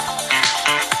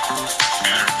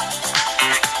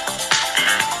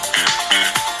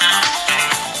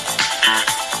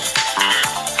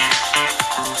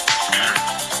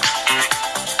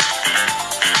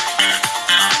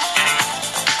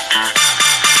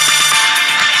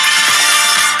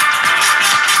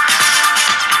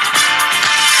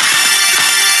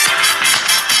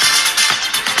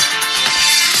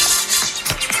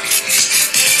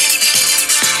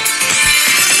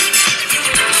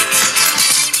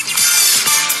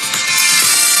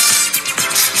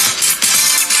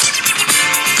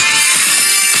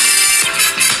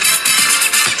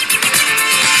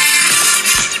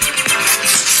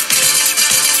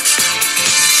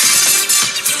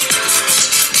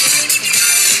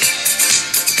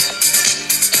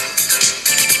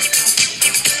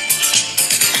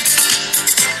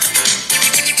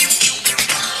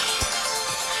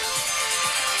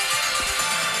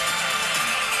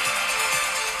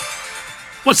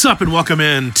What's up and welcome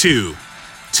in to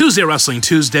Tuesday Wrestling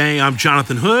Tuesday. I'm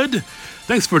Jonathan Hood.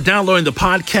 Thanks for downloading the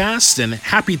podcast and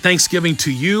happy Thanksgiving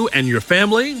to you and your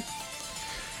family.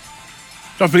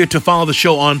 Don't forget to follow the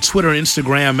show on Twitter and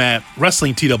Instagram at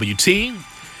WrestlingTWT.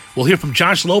 We'll hear from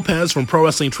Josh Lopez from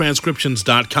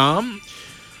ProWrestlingTranscriptions.com.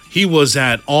 He was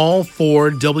at all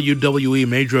 4 WWE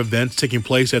major events taking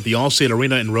place at the Allstate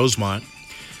Arena in Rosemont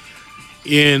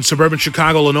in suburban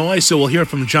Chicago, Illinois. So we'll hear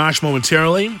from Josh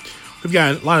momentarily. We've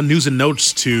got a lot of news and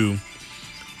notes to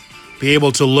be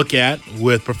able to look at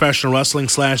with professional wrestling /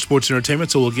 sports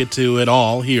entertainment. So we'll get to it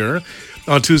all here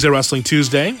on Tuesday Wrestling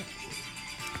Tuesday.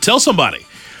 Tell somebody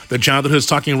that Jonathan Hood's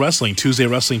Talking Wrestling, Tuesday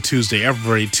Wrestling Tuesday,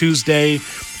 every Tuesday,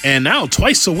 and now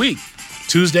twice a week.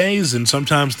 Tuesdays and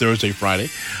sometimes Thursday, Friday,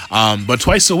 but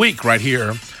twice a week right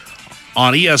here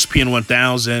on ESPN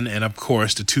 1000 and, of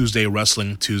course, the Tuesday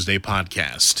Wrestling Tuesday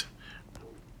podcast.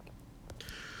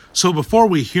 So before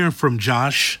we hear from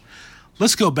Josh,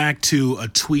 let's go back to a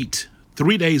tweet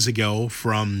 3 days ago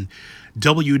from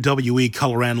WWE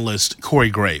color analyst Corey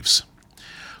Graves.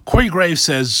 Corey Graves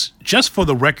says, "Just for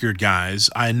the record, guys,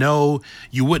 I know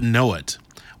you wouldn't know it,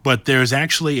 but there's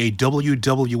actually a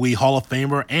WWE Hall of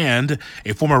Famer and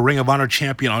a former Ring of Honor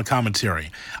champion on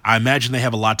commentary. I imagine they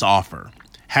have a lot to offer.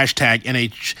 Hashtag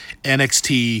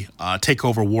NXT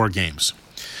TakeOver War Games."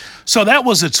 So that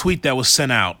was a tweet that was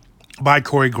sent out by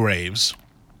Corey Graves,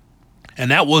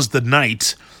 and that was the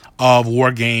night of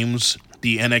War Games,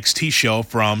 the NXT show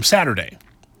from Saturday.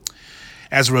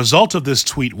 As a result of this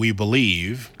tweet, we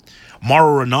believe,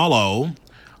 Mauro Ranallo,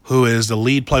 who is the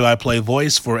lead play-by-play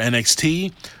voice for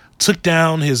NXT, took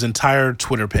down his entire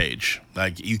Twitter page.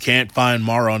 Like, you can't find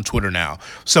Mauro on Twitter now.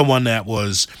 Someone that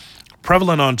was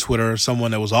prevalent on Twitter, someone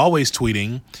that was always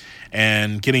tweeting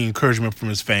and getting encouragement from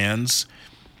his fans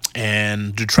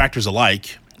and detractors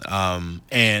alike.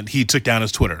 And he took down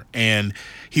his Twitter. And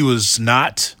he was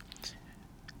not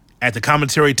at the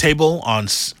commentary table on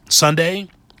Sunday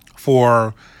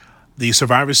for the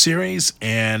Survivor Series.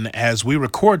 And as we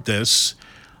record this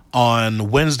on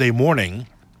Wednesday morning,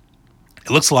 it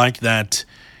looks like that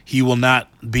he will not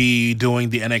be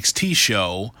doing the NXT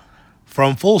show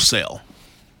from Full Sail.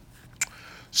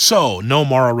 So, no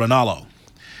Mauro Ranallo.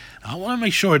 I want to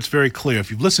make sure it's very clear.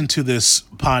 If you've listened to this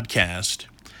podcast,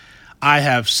 I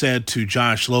have said to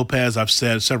Josh Lopez, I've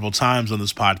said several times on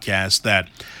this podcast that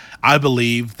I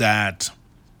believe that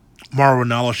Mauro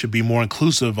Ranallo should be more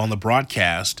inclusive on the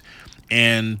broadcast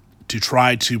and to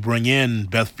try to bring in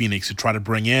Beth Phoenix, to try to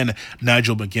bring in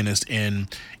Nigel McGuinness and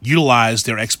utilize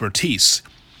their expertise.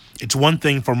 It's one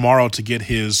thing for Mauro to get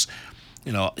his,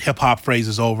 hip-hop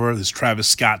phrases over, his Travis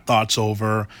Scott thoughts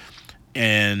over,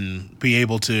 and be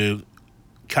able to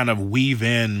kind of weave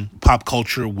in pop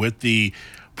culture with the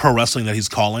pro wrestling that he's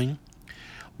calling.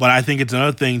 But I think it's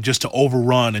another thing just to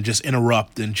overrun and just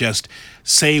interrupt and just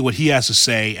say what he has to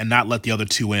say and not let the other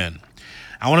two in.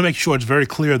 I want to make sure it's very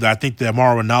clear that I think that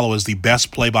Mauro Ranallo is the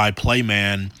best play-by-play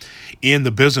man in the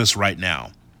business right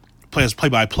now.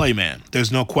 Play-by-play man.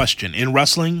 There's no question. In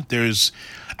wrestling,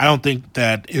 I don't think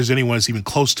that there's anyone that's even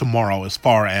close to Mauro as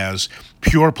far as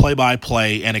pure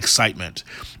play-by-play and excitement.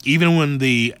 Even when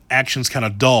the action's kind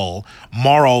of dull,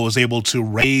 Mauro was able to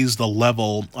raise the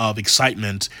level of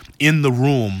excitement in the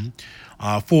room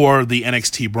for the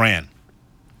NXT brand.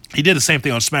 He did the same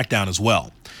thing on SmackDown as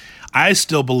well. I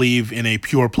still believe in a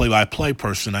pure play-by-play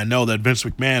person. I know that Vince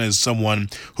McMahon is someone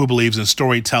who believes in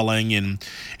storytelling and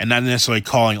not necessarily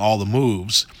calling all the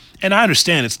moves. And I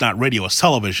understand it's not radio, it's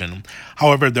television.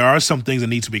 However, there are some things that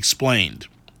need to be explained,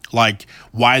 like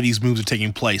why these moves are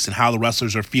taking place and how the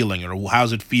wrestlers are feeling, or how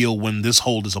does it feel when this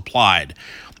hold is applied.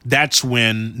 That's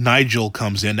when Nigel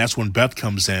comes in. That's when Beth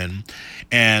comes in.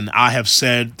 And I have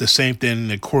said the same thing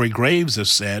that Corey Graves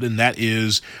has said, and that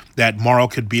is that Mauro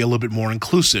could be a little bit more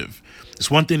inclusive.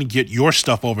 It's one thing to get your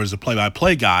stuff over as a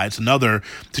play-by-play guy. It's another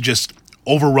to just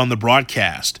overrun the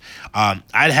broadcast. I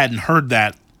hadn't heard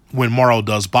that when Mauro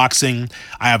does boxing.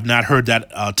 I have not heard that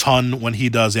a ton when he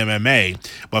does MMA.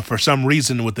 But for some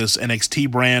reason with this NXT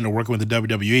brand or working with the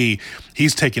WWE,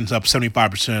 he's taken up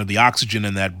 75% of the oxygen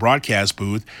in that broadcast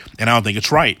booth, and I don't think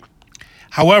it's right.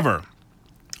 However,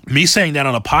 me saying that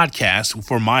on a podcast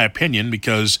for my opinion,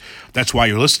 because that's why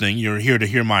you're listening, you're here to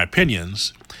hear my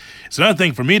opinions. It's another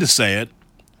thing for me to say it.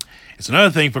 It's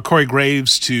another thing for Corey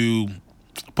Graves to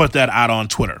put that out on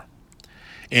Twitter.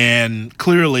 And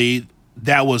clearly,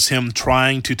 that was him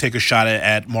trying to take a shot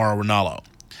at Mauro Ranallo.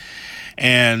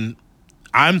 And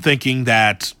I'm thinking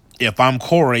that if I'm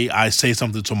Corey, I say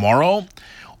something to Mauro,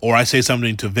 or I say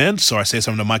something to Vince, or I say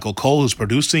something to Michael Cole, who's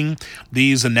producing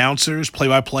these announcers,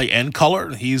 play-by-play and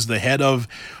color. He's the head of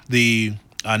the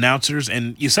announcers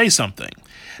and you say something.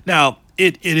 Now,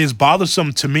 it is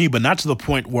bothersome to me, but not to the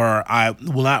point where I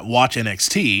will not watch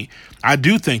NXT. I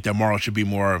do think that Morrow should be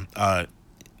more,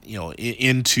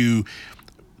 into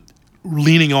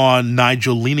leaning on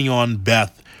Nigel, leaning on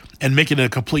Beth, and making it a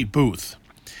complete booth.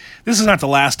 This is not the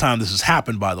last time this has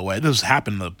happened, by the way. This has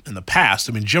happened in the past.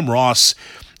 I mean, Jim Ross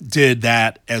did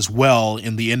that as well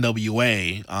in the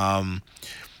NWA,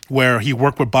 where he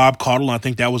worked with Bob Caudle. And I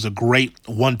think that was a great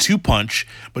 1-2 punch.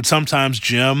 But sometimes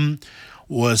Jim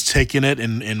was taking it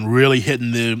and really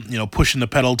hitting pushing the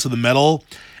pedal to the metal,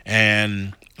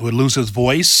 and would lose his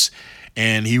voice.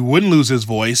 And he wouldn't lose his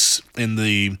voice in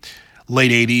the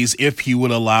late 80s if he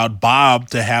would have allowed Bob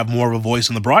to have more of a voice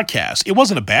in the broadcast. It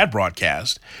wasn't a bad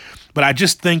broadcast, but I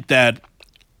just think that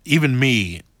even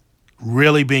me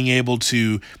really being able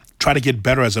to try to get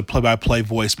better as a play-by-play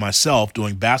voice myself,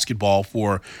 doing basketball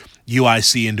for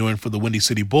UIC and doing for the Windy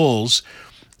City Bulls,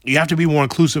 you have to be more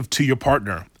inclusive to your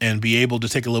partner and be able to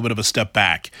take a little bit of a step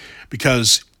back,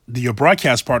 because your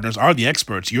broadcast partners are the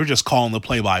experts. You're just calling the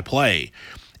play-by-play.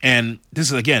 And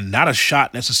this is, again, not a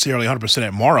shot necessarily 100%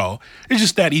 at Morrow. It's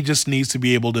just that he just needs to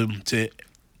be able to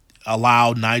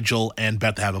allow Nigel and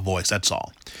Beth to have a voice. That's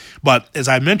all. But as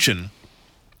I mentioned,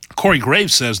 Corey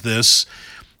Graves says this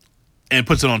and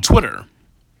puts it on Twitter.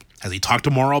 Has he talked to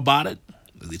Morrow about it?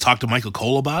 Has he talked to Michael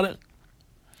Cole about it?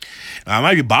 Now, it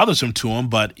might be bothersome to him,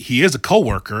 but he is a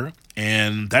coworker,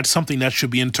 and that's something that should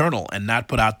be internal and not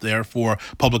put out there for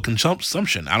public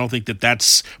consumption. I don't think that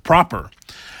that's proper.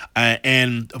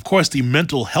 And, of course, the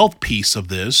mental health piece of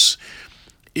this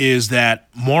is that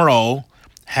Morrow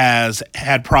has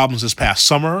had problems this past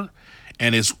summer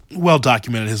and is well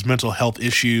documented, his mental health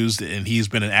issues, and he's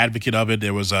been an advocate of it.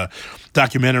 There was a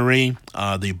documentary,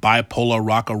 the Bipolar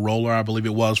Rock-a-Roller, I believe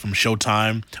it was, from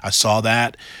Showtime. I saw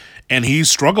that, and he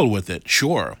struggled with it,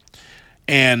 sure.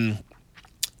 And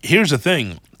here's the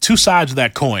thing, two sides of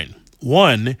that coin.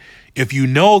 One, if you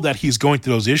know that he's going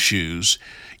through those issues,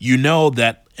 you know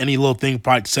that any little thing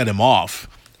probably set him off.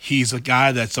 He's a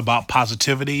guy that's about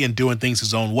positivity and doing things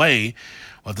his own way.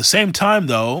 Well, at the same time,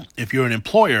 though, if you're an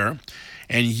employer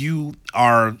and you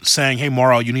are saying, hey,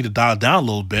 Morrow, you need to dial down a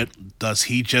little bit, does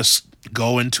he just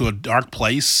go into a dark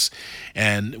place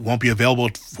and won't be available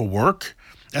for work?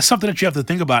 That's something that you have to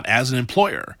think about as an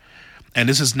employer. And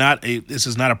this is not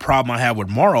a problem I have with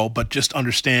Morrow, but just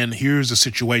understand here's the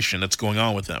situation that's going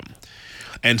on with him.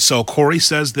 And so Corey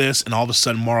says this, and all of a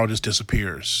sudden Morrow just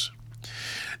disappears.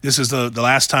 This is the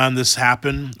last time this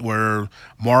happened, where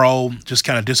Morrow just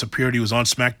kind of disappeared. He was on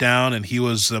SmackDown, and he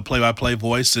was a play-by-play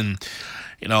voice. And,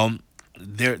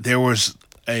 there was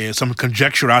some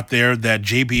conjecture out there that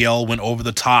JBL went over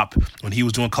the top when he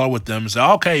was doing color with them and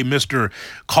said, okay, Mr.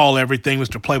 Call Everything,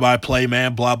 Mr. Play-by-Play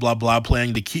man, blah, blah, blah,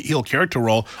 playing the heel character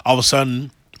role. All of a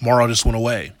sudden, Morrow just went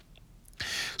away.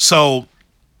 So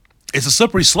it's a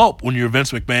slippery slope when you're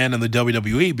Vince McMahon and the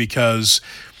WWE, because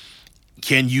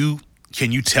can you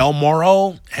tell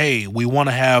Morrow, hey, we want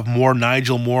to have more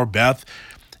Nigel, more Beth,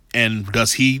 and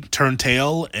does he turn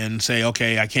tail and say,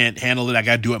 okay, I can't handle it, I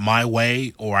got to do it my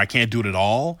way, or I can't do it at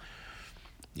all?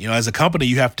 As a company,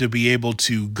 you have to be able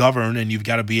to govern, and you've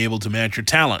got to be able to manage your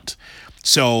talent.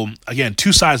 So, again,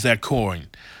 two sides of that coin.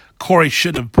 Corey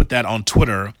shouldn't have put that on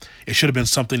Twitter. It should have been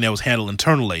something that was handled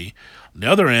internally. On the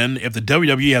other end, if the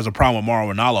WWE has a problem with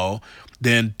Mauro Ranallo,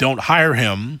 then don't hire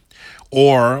him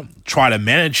or try to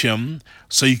manage him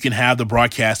so you can have the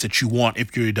broadcast that you want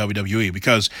if you're WWE.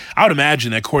 Because I would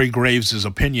imagine that Corey Graves'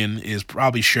 opinion is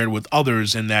probably shared with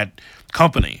others in that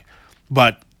company.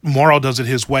 But Morrow does it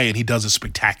his way, and he does it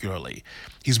spectacularly.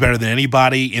 He's better than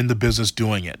anybody in the business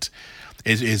doing it.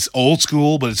 It's old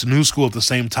school, but it's new school at the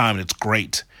same time, and it's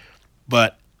great.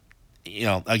 But,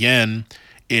 again,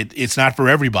 it's not for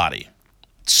everybody.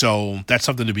 So that's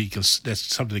something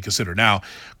to consider. Now,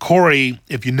 Corey,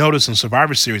 if you notice in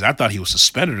Survivor Series, I thought he was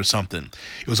suspended or something.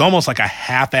 It was almost like a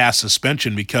half-ass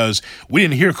suspension, because we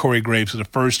didn't hear Corey Graves for the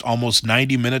first almost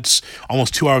 90 minutes,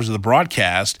 almost 2 hours of the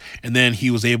broadcast, and then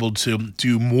he was able to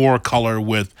do more color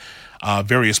with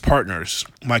various partners,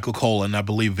 Michael Cole and I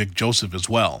believe Vic Joseph as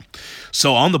well.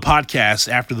 So on the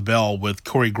podcast, After the Bell with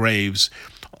Corey Graves,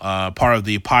 part of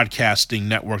the podcasting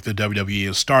network that WWE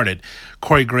has started,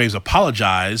 Corey Graves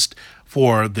apologized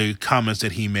for the comments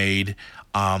that he made,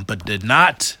 but did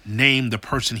not name the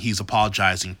person he's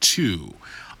apologizing to.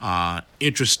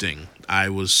 Interesting. I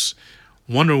was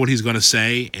wondering what he's going to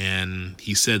say, and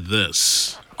he said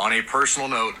this. On a personal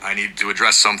note, I need to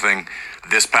address something.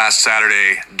 This past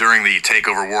Saturday, during the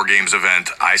TakeOver War Games event,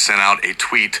 I sent out a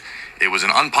tweet It was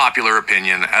an unpopular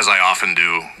opinion, as I often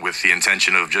do, with the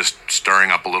intention of just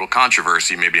stirring up a little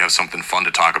controversy, maybe have something fun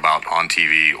to talk about on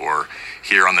TV or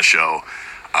here on the show.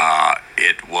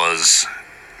 It was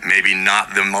maybe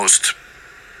not the most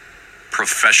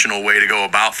professional way to go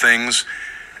about things,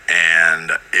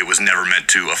 and it was never meant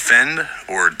to offend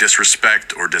or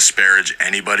disrespect or disparage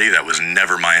anybody. That was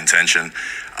never my intention.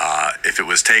 If it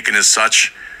was taken as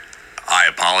such, I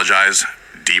apologize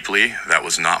deeply. That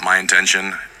was not my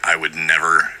intention. I would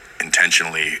never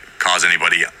intentionally cause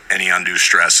anybody any undue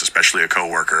stress, especially a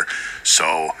coworker.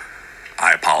 So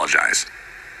I apologize.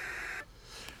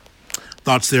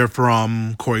 Thoughts there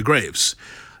from Corey Graves.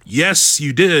 Yes,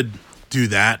 you did do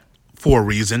that for a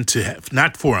reason, to have,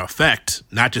 not for effect,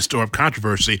 not just stir up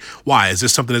controversy. Why? Is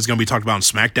this something that's going to be talked about on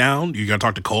SmackDown? You're going to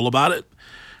talk to Cole about it?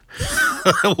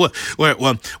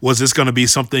 Well, was this going to be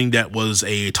something that was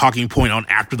a talking point on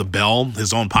After the Bell,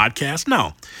 his own podcast?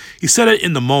 No. He said it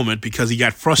in the moment because he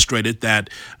got frustrated that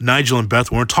Nigel and Beth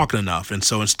weren't talking enough. And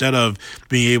so instead of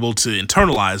being able to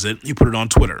internalize it, he put it on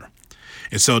Twitter.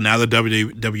 And so now the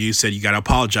WWE said you got to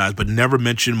apologize, but never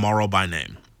mention Mauro by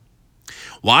name.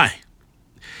 Why?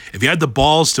 If you had the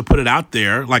balls to put it out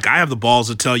there, like I have the balls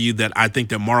to tell you that I think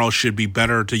that Mauro should be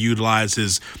better to utilize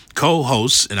his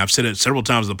co-hosts, and I've said it several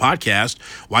times in the podcast,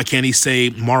 why can't he say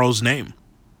Mauro's name?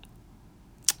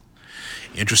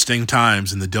 Interesting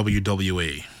times in the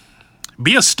WWE.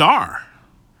 Be a star.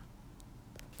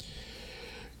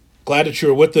 Glad that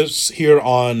you're with us here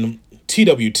on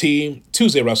TWT,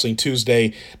 Tuesday Wrestling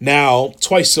Tuesday, now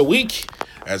twice a week,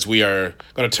 as we are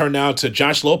going to turn now to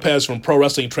Josh Lopez from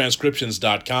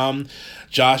ProWrestlingTranscriptions.com.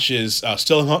 Josh is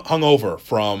still hungover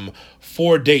from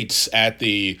 4 dates at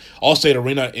the Allstate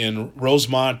Arena in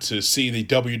Rosemont to see the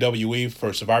WWE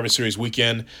for Survivor Series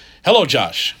weekend. Hello,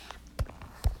 Josh.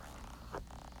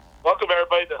 Welcome,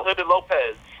 everybody, to Hood and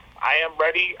Lopez. I am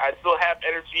ready. I still have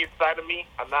energy inside of me.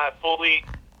 I'm not fully,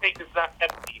 tank is not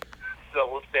empty. So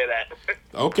we'll say that.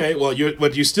 Okay, well,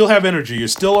 you still have energy. You're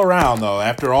still around, though.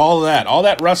 After all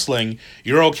that wrestling,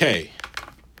 you're okay.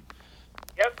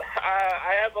 Yep,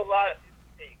 I have a lot at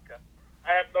stake. I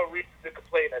have no reason to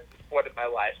complain at this point in my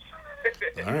life.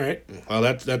 All right. Well,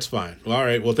 that's fine. All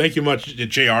right. Well, thank you much,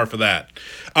 JR, for that.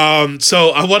 So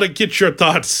I want to get your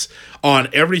thoughts on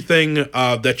everything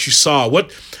that you saw.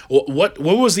 What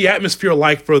was the atmosphere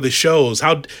like for the shows?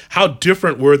 How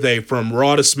different were they from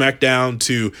Raw to SmackDown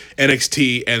to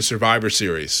NXT and Survivor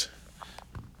Series?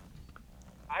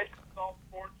 I saw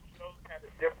sports shows had a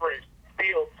different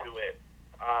feel to it.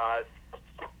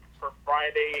 For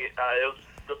Friday, it was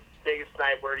the biggest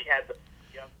night where you had the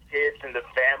young kids and the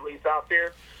families out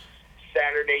there.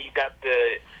 Saturday, you got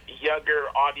the younger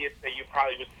audience that you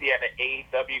probably would see at an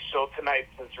AEW show tonight,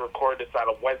 since we recorded this on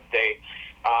a Wednesday.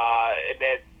 And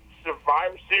then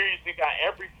Survivor Series, you got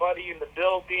everybody in the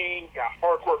building, you got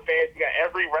hardcore fans, you got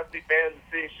every wrestling fan in the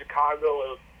city of Chicago.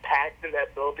 It was packed in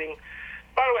that building.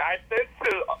 By the way, I've been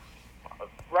to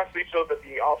wrestling shows at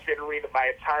the Allstate Arena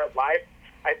my entire life.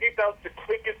 I think that was the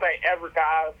quickest I ever got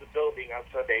out of the building on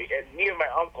Sunday. And me and my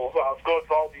uncle, who I was going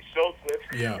to all these shows with,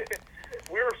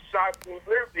 we were shocked.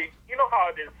 Literally, you know how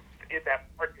it is in that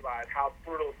parking lot, how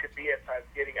brutal it could be at times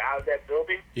getting out of that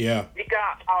building? Yeah. We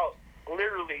got out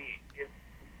literally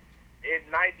in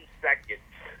 90 seconds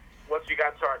once we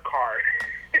got to our car.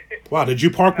 Wow, did you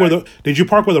park where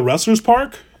the wrestlers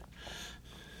park?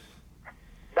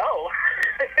 No.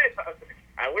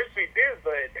 I wish we did,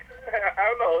 but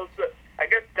I don't know. I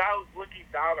guess God was looking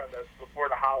down on us before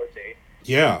the holiday.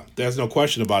 Yeah, there's no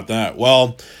question about that.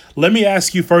 Well, let me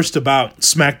ask you first about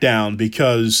SmackDown,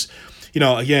 because,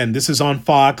 again, this is on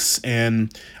Fox,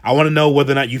 and I want to know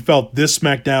whether or not you felt this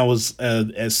SmackDown was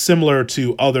as similar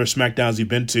to other SmackDowns you've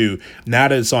been to now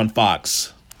that it's on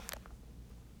Fox.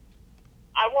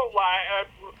 I won't lie.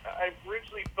 I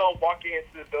originally felt walking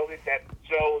into the building that the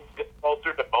show was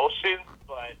closer to motion,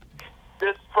 but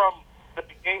this from the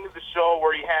beginning of the show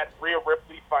where you had Rhea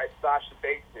Ripley fight Sasha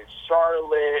Banks and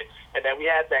Charlotte, and then we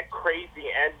had that crazy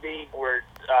ending where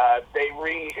they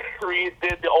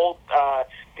redid the old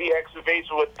DX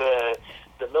invasion with the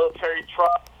military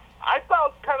truck. I thought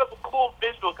it was kind of a cool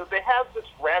visual because they have this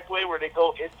rampway where they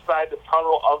go inside the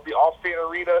tunnel of the Allstate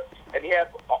Arena, and you have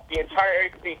the entire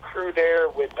NXT crew there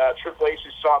with Triple H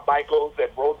and Shawn Michaels, and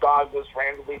Road Dogg was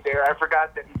randomly there. I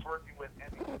forgot that he's working with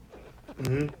NXT.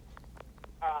 Mm-hmm.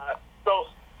 So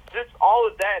just all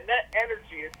of that, and that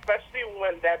energy, especially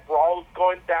when that brawl was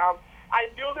going down. I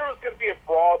knew there was going to be a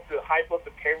brawl to hype up the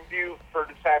pay-per-view for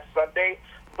this past Sunday,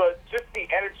 but just the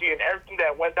energy and everything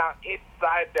that went down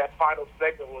inside that final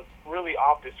segment was really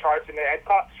off the charts. And I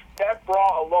thought that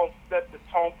brawl alone set the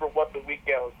tone for what the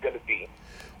weekend was going to be.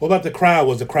 What about the crowd?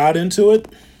 Was the crowd into it?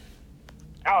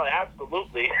 Oh,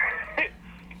 absolutely.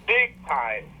 Big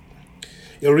time.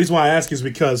 The reason why I ask is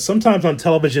because sometimes on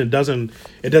television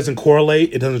it doesn't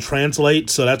correlate, it doesn't translate.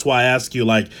 So that's why I ask you,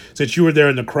 like, since you were there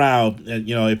in the crowd,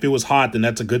 if it was hot, then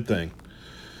that's a good thing.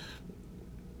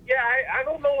 Yeah, I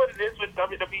don't know what it is with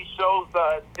WWE shows.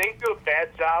 They do a bad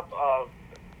job of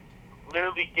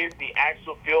literally getting the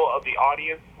actual feel of the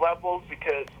audience levels,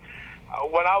 because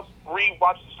when I was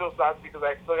re-watching the shows last week, because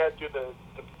I still got to do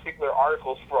the particular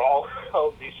articles for all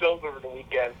of these shows over the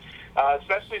weekend,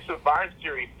 especially Survivor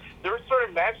Series, there were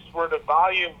certain matches where the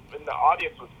volume in the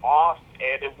audience was off,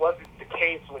 and it wasn't the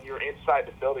case when you were inside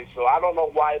the building. So I don't know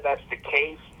why that's the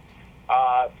case.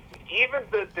 Even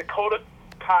the Dakota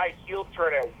Kai heel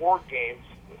turn at War Games,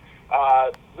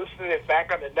 listening it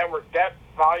back on the network, that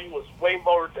volume was way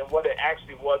lower than what it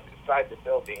actually was inside the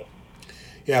building.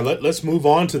 Yeah, let's move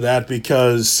on to that,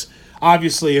 because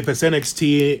obviously if it's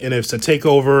NXT and if it's a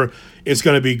takeover, it's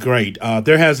going to be great.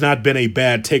 There has not been a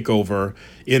bad takeover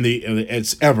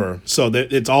it's ever. So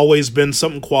it's always been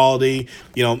something quality.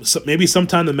 Maybe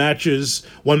sometimes one match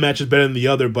is better than the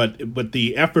other, but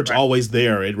the effort's always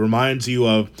there. It reminds you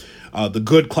of the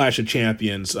good Clash of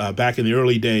Champions back in the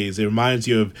early days. It reminds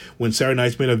you of when Saturday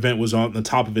Night's Main Event was on the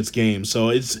top of its game. So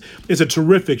it's a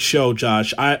terrific show,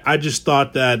 Josh. I just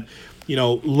thought that,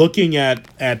 looking at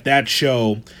that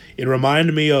show, it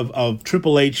reminded me of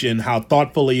Triple H and how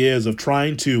thoughtful he is of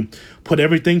trying to put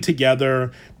everything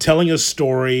together, telling a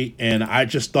story, and I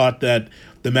just thought that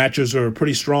the matches are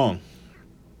pretty strong.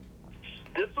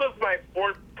 This was my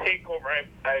fourth takeover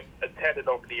I've attended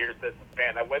over the years as a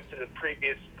fan. I went to the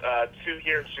previous 2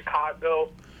 here in Chicago,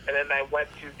 and then I went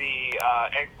to the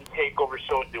NXT takeover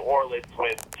show in New Orleans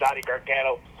with Johnny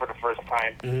Gargano for the first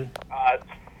time. Mm-hmm.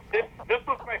 This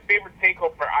was my favorite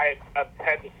takeover I've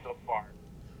attended so far.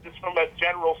 Just from a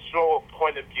general show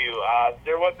point of view,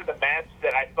 there wasn't a match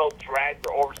that I felt dragged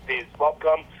or overstayed its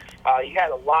welcome. You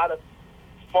had a lot of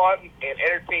fun and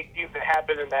entertaining things that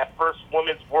happened in that first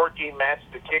women's war game match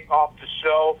to kick off the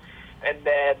show. And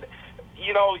then,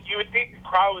 you would think the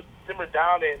crowd would simmer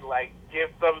down and, give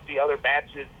some of the other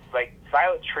matches,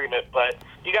 silent treatment. But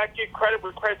you got to give credit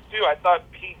where credit's due. I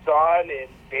thought Pete Dunne and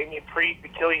Damian Priest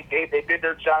and Killian Dane, they did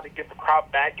their job to get the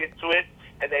crowd back into it.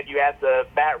 And then you had the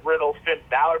Matt Riddle-Finn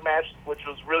Balor match, which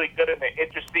was really good in an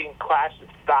interesting clash of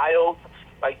styles.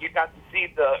 You got to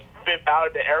see the Finn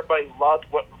Balor that everybody loved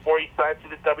before he signed to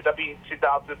the WWE in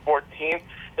 2014. It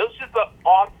was just an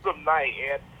awesome night.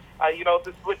 And,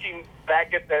 just looking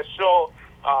back at that show,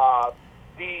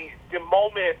 the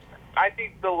moment, I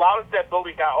think the loudest that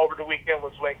building got over the weekend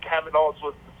was when Kevin Owens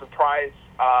was the surprise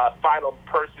final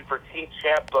person for Team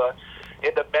Ciampa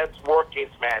in the men's War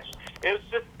Games match. It was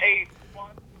just a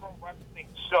fun pro wrestling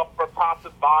show from top to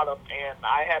bottom, and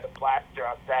I had a blast there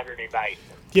on Saturday night.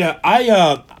 Yeah,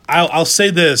 I'll say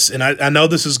this, and I know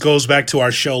this goes back to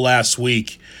our show last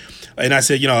week, and I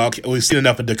said, okay, we've seen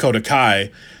enough of Dakota Kai.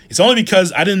 It's only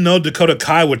because I didn't know Dakota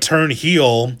Kai would turn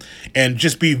heel and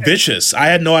just be vicious. I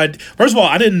had no idea. First of all,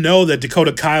 I didn't know that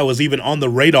Dakota Kai was even on the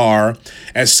radar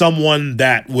as someone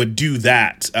that would do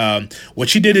that. What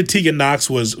she did at Tegan Nox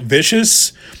was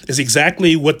vicious. Is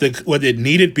exactly what it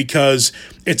needed, because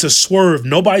it's a swerve.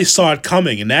 Nobody saw it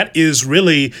coming, and that is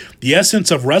really the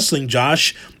essence of wrestling,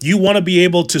 Josh. You want to be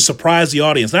able to surprise the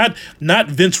audience, not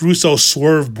Vince Russo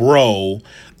swerve bro.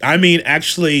 I mean,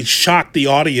 actually shock the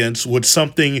audience with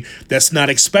something that's not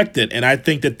expected. And I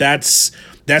think that's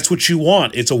what you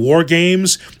want. It's a War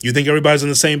Games. You think everybody's on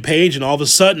the same page, and all of a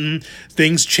sudden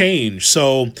things change.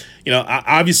 So,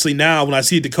 obviously now when I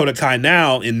see Dakota Kai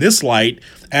now in this light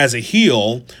as a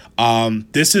heel,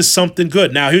 this is something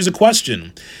good. Now, here's a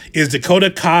question. Is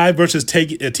Dakota Kai versus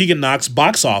Tegan Nox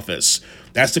box office?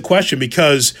 That's the question,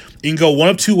 because you can go one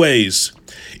of two ways.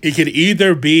 It could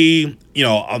either be,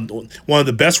 one of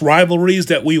the best rivalries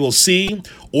that we will see,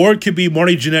 or it could be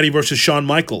Marty Jannetty versus Shawn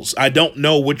Michaels. I don't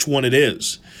know which one it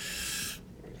is.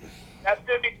 That's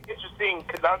going to be an interesting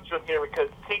conundrum here, because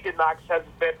Tegan Nox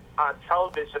hasn't been on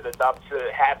television enough to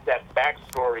have that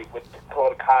backstory with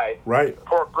Dakota Kai. Right. The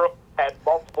poor girl had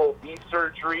multiple knee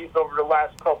surgeries over the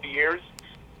last couple of years,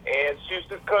 and she was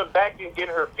just coming back and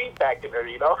getting her feet back in her,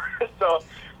 So,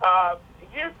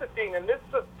 here's the thing, and this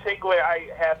is the takeaway I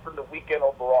had from the weekend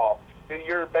overall.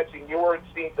 You're mentioning you weren't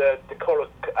seeing the Dakota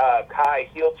Kai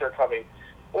heel turn coming.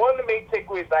 One of the main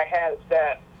takeaways I had is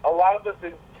that a lot of us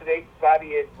in today's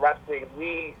society in wrestling,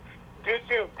 due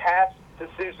to past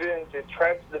decisions and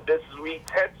trends in the business, we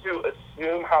tend to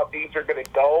assume how things are going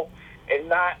to go and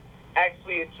not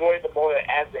actually enjoy the moment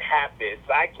as it happens.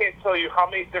 I can't tell you how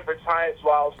many different times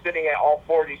while sitting at all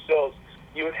 40 shows,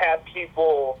 you would have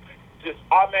people just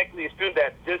automatically assume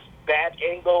that this bad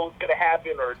angle was going to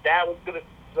happen or that was going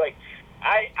to, like,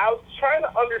 I was trying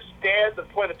to understand the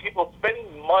point of people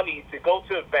spending money to go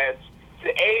to events to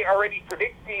A, already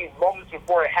predict the moments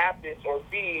before it happens, or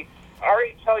B,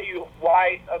 already tell you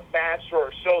why a match or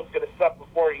a show is going to suck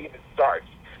before it even starts.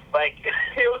 Like,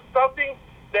 it was something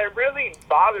that really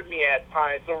bothered me at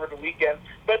times over the weekend.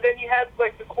 But then you have,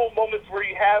 like, the cool moments where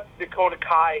you have Dakota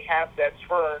Kai have that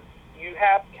turn. You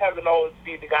have Kevin Owens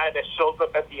be the guy that shows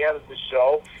up at the end of the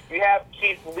show. You have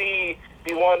Keith Lee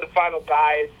be one of the final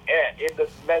guys in the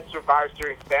Men's Survivor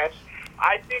Series match.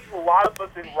 I think a lot of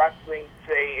us in wrestling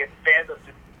say, in fandom,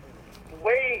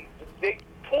 they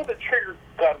pull the trigger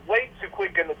gun way too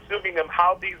quick and assuming them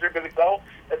how these are going to go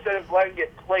instead of letting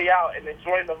it play out and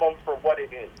enjoying the moment for what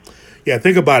it is. Yeah,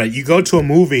 think about it. You go to a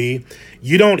movie,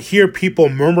 you don't hear people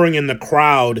murmuring in the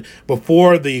crowd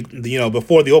before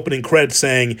the opening credits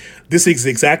saying, this is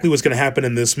exactly what's going to happen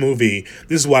in this movie.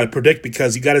 This is what I predict,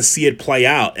 because you got to see it play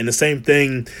out. And the same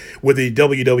thing with the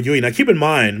WWE. Now, keep in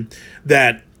mind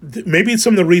that maybe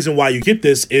some of the reason why you get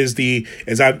this is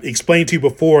as I've explained to you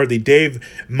before, the Dave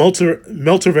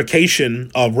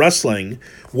Meltzerification of wrestling,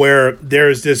 where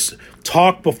there's this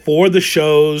talk before the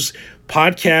shows,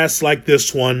 podcasts like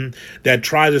this one that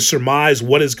try to surmise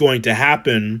what is going to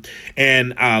happen,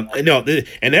 and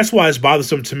that's why it's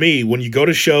bothersome to me when you go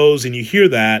to shows and you hear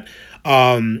that.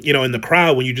 In the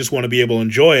crowd when you just want to be able to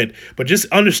enjoy it. But just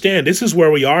understand, this is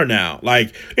where we are now.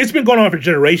 Like, it's been going on for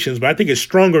generations, but I think it's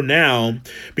stronger now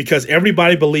because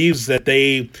everybody believes that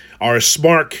they are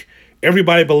smart.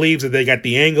 Everybody believes that they got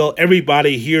the angle.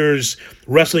 Everybody hears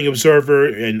Wrestling Observer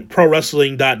and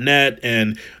ProWrestling.net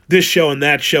and this show and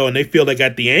that show, and they feel they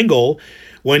got the angle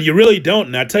when you really don't.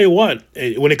 And I tell you what,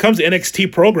 when it comes to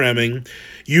NXT programming,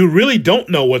 you really don't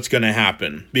know what's going to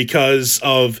happen because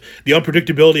of the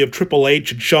unpredictability of Triple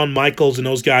H and Shawn Michaels and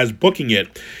those guys booking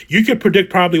it. You can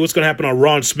predict probably what's going to happen on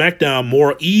Raw and SmackDown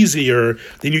more easier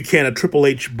than you can a Triple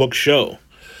H book show.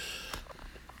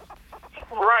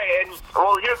 Right, and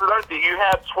well, here's another thing. You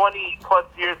have 20 plus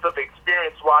years of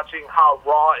experience watching how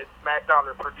Raw and SmackDown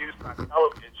are produced on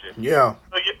television. Yeah.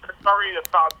 So there's already a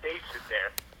foundation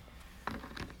there.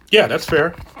 Yeah, that's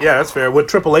fair. With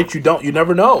Triple H, you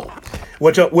never know,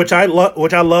 which I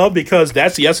love because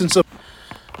that's the essence of.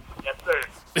 Yes,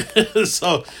 sir.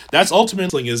 So that's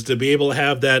ultimately is to be able to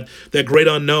have that great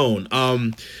unknown.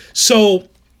 So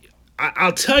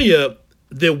I'll tell you,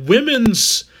 the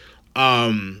women's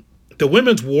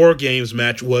War Games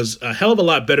match was a hell of a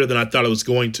lot better than I thought it was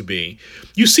going to be.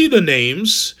 You see the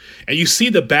names and you see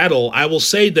the battle. I will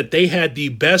say that they had the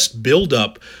best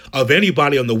build-up of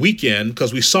anybody on the weekend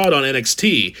because we saw it on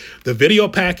NXT. The video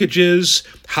packages,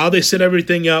 how they set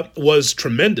everything up was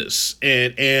tremendous.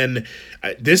 And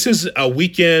this is a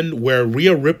weekend where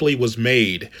Rhea Ripley was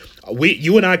made.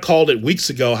 You and I called it weeks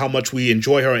ago how much we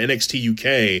enjoy her on NXT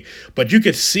UK, but you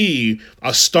could see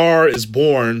a star is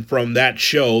born from that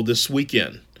show this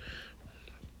weekend.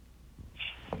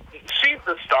 She's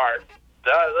the star.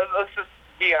 Let's just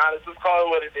be honest. Let's call it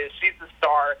what it is. She's the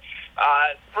star.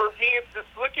 For me, it's just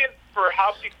looking for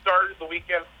how she started the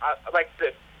weekend. Like I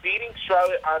said, beating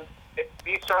Charlotte and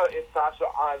Sasha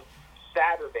on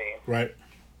Saturday. Right.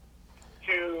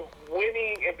 To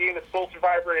winning and being a sole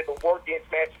survivor in the War Games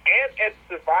match and at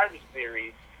Survivor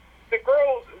Series. The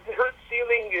girl, her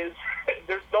ceiling is,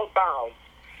 there's no bounds.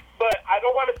 But I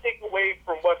don't want to take away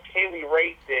from what Kaylee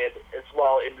Ray did as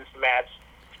well in this match.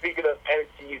 Speaking of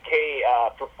NXT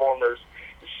UK performers,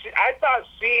 I thought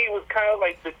she was kind of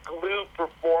like the glue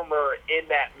performer in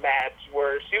that match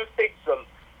where she was taking some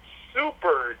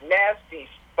super nasty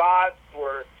spots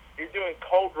where you're doing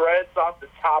cold reds off the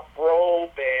top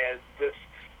rope and just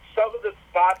some of the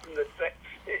spots in the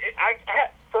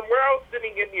from where I was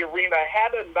sitting in the arena, I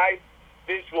had a nice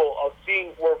visual of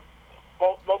seeing where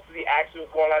most of the action was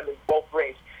going on in both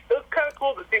rings. It was kind of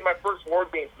cool to see my first War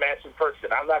Games match in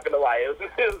person. I'm not going to lie. It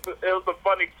was a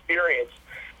fun experience.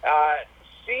 Her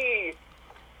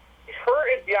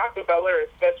and Bianca Belair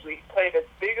especially played as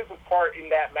big as a part in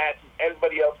that match as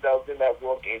anybody else that was in that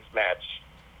War Games match.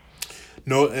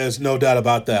 No, there's no doubt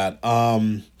about that.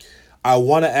 I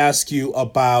want to ask you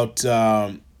about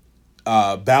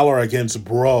Balor against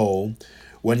Bro.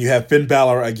 When you have Finn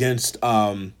Balor against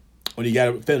when you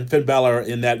got Finn Balor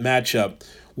in that matchup,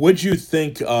 what'd you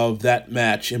think of that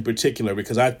match in particular?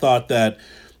 Because I thought that,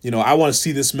 I want to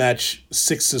see this match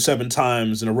 6 to 7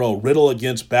 times in a row. Riddle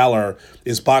against Balor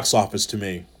is box office to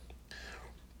me.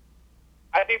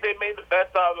 I think they made the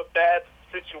best out of a bad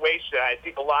situation. I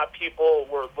think a lot of people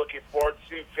were looking forward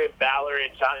to Finn Balor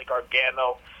and Johnny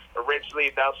Gargano.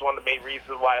 Originally, that was one of the main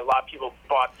reasons why a lot of people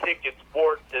bought tickets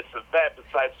for this event,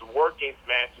 besides the War Games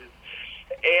matches.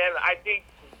 And I think,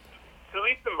 at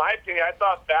least in my opinion, I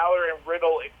thought Balor and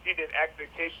Riddle exceeded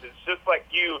expectations. Just like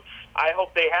you, I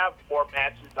hope they have more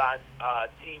matches on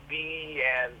TV,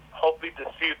 and hopefully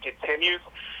the feud continues.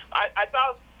 I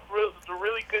thought it was a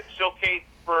really good showcase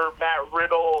for Matt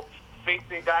Riddle,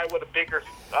 facing a guy with a bigger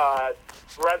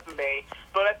resume.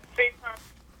 But at the same time,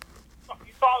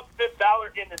 you saw Finn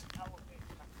Balor in his element.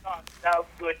 I thought that was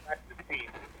good to see.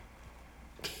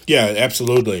 Yeah,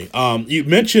 absolutely. You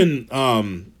mentioned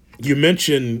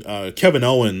Kevin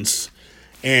Owens,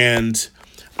 and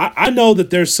I know that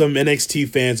there's some NXT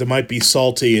fans that might be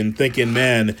salty and thinking,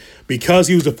 man, because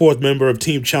he was a fourth member of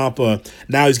Team Ciampa,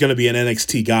 now he's going to be an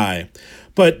NXT guy.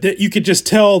 But you could just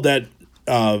tell that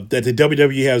that the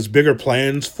WWE has bigger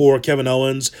plans for Kevin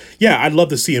Owens. Yeah, I'd love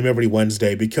to see him every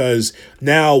Wednesday, because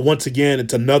now, once again,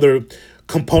 it's another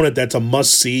component that's a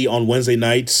must-see on Wednesday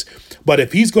nights. But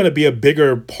if he's going to be a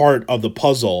bigger part of the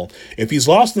puzzle, if he's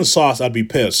lost in the sauce, I'd be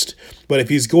pissed. But if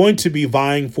he's going to be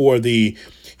vying for the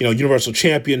Universal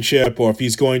Championship, or if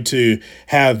he's going to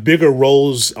have bigger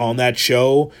roles on that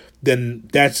show, then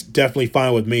that's definitely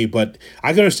fine with me. But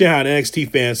I can understand how an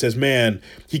NXT fan says, man,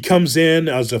 he comes in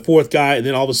as a fourth guy, and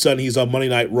then all of a sudden he's on Monday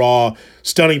Night Raw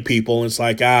stunning people, and it's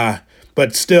like,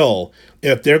 but still,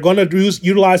 if they're going to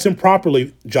utilize him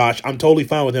properly, Josh, I'm totally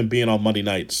fine with him being on Monday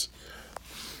nights.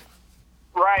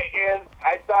 Right, and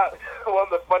I thought one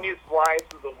of the funniest lines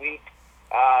of the week,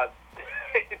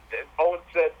 Owen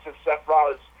said to Seth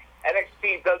Rollins,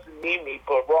 NXT doesn't need me,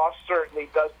 but Raw certainly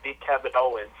does need Kevin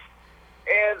Owens.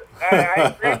 And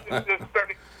I agree with this to a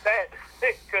certain extent,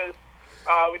 because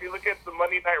when you look at the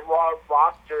Monday Night Raw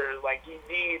roster, like, you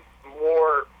need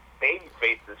more baby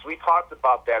faces. We talked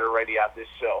about that already on this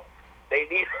show. They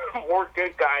need more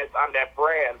good guys on that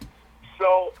brand.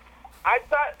 So I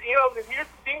thought, here's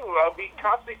the thing, we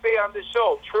constantly say on this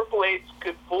show, Triple H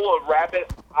could pull a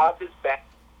rabbit out of his back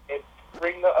and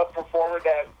bring a performer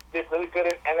that did really good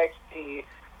at NXT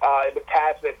in the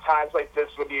past at times like this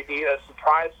when you need a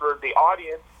surprise for the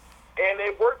audience, and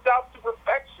it worked out to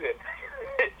perfection.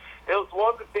 It was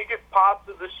one of the biggest pops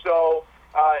of the show.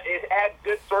 It had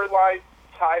good storylines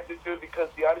tied into it because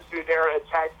the Undisputed Era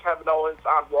attacked Kevin Owens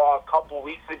on Raw a couple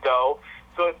weeks ago,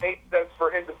 so it made sense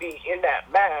for him to be in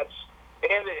that match.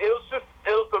 And it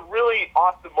was a really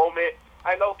awesome moment.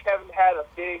 I know Kevin had a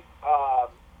big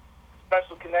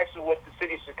special connection with the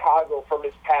city of Chicago from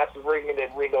his past ringing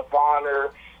in Ring of Honor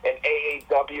and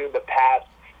AAW in the past.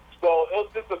 So it was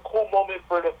just a cool moment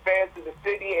for the fans in the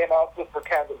city and also for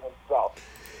Kevin himself.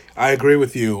 I agree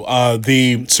with you.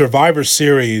 The Survivor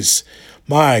Series,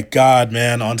 my God,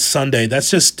 man, on Sunday,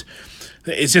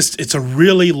 it's a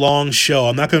really long show.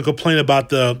 I'm not going to complain about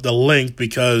the length,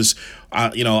 because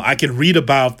I could read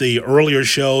about the earlier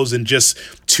shows and just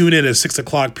tune in at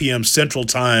 6:00 p.m. Central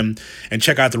Time and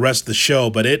check out the rest of the show.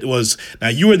 But now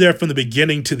you were there from the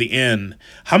beginning to the end.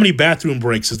 How many bathroom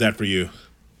breaks is that for you?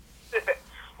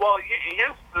 Well,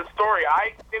 here's the story.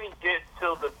 I didn't get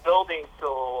to the building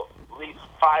till at least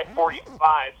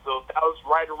 5:45, so that was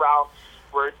right around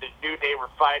where the New Day were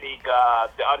fighting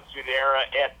the Undisputed Era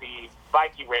at the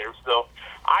Viking Raiders. So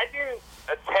I didn't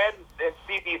attend and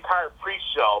see the entire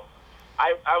pre-show.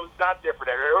 I was not there for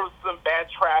that. There was some bad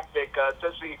traffic,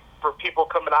 especially for people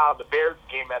coming out of the Bears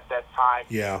game at that time.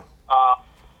 Yeah.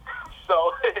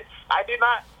 So I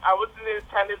wasn't in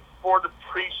attendance for the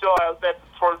pre-show. I was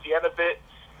towards the end of it.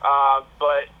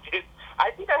 But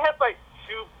I think I had like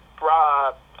 2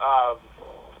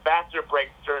 bathroom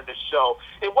breaks during the show.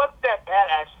 It wasn't that bad,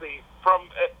 actually. From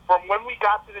when we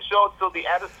got to the show until the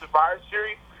end of Survivor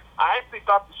Series, I actually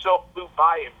thought the show flew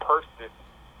by in person.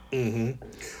 Mm-hmm.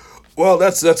 Well,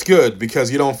 that's good,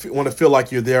 because you don't want to feel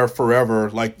like you're there forever,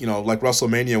 like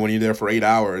WrestleMania when you're there for 8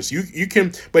 hours. You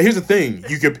can, but here's the thing: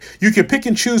 you can pick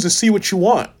and choose to see what you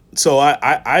want. So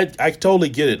I totally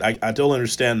get it. I totally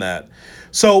understand that.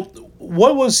 So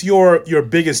what was your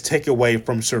biggest takeaway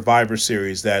from Survivor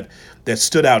Series that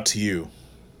stood out to you?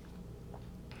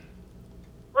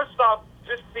 First off,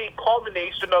 just the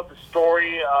culmination of the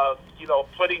story of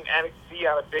putting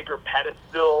NXT on a bigger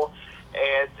pedestal.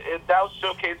 And that was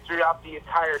showcased throughout the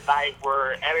entire night,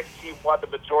 where NXT won the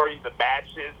majority of the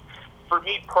matches. For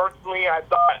me personally, I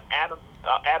thought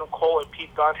Adam Cole and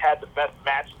Pete Dunne had the best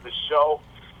match of the show.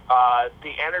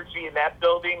 The energy in that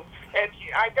building. And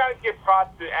I got to give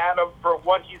props to Adam for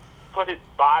what he's put his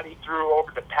body through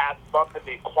over the past month, and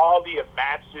the quality of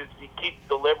matches he keeps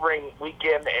delivering week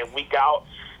in and week out.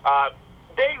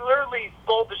 They literally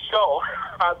stole the show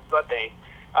on Sunday.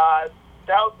 That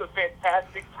was a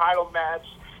fantastic title match.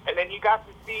 And then you got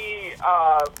to see,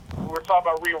 we were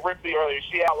talking about Rhea Ripley earlier.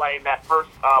 She outlined that first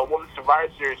Women's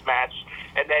Survivor Series match.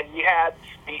 And then you had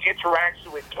the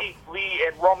interaction with Keith Lee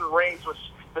and Roman Reigns, which,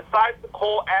 besides the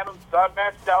Cole Adams Dunn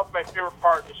match, that was my favorite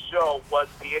part of the show, was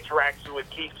the interaction with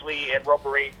Keith Lee and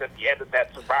Roman Reigns at the end of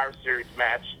that Survivor Series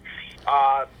match.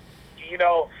 I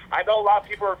know a lot of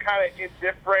people are kind of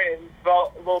indifferent and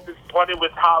felt a little disappointed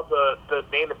with how the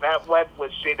main event went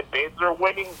with Shayna Baszler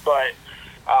winning, but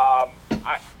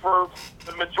for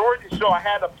the majority of the show, I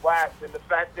had a blast, and the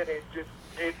fact that it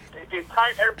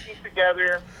tied everything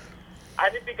together. I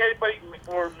didn't think anybody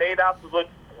were made out to look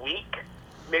weak.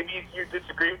 Maybe you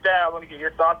disagree with that. I want to get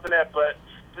your thoughts on that, but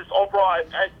just overall,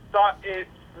 I thought it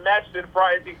matched it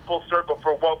probably full circle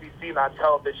for what we've seen on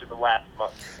television the last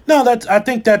month. No, I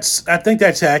think that's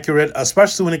accurate,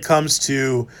 especially when it comes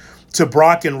to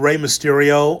Brock and Rey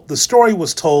Mysterio. The story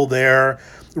was told there.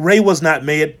 Rey was not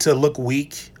made to look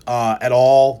weak at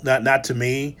all, not to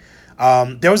me.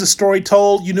 There was a story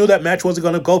told. You knew that match wasn't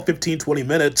going to go 15, 20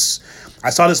 minutes. I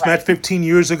saw this match 15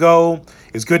 years ago.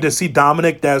 It's good to see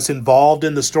Dominic that's involved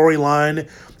in the storyline.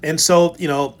 And so,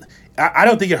 I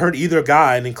don't think it hurt either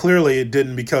guy, and clearly it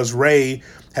didn't, because Rey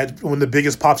had one of the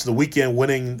biggest pops of the weekend,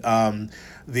 winning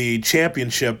the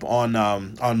championship on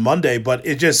Monday. But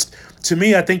it just, to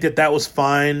me, I think that was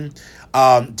fine.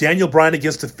 Daniel Bryan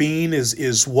against The Fiend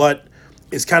is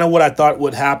kind of what I thought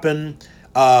would happen.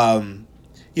 Somehow,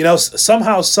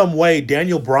 some way,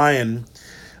 Daniel Bryan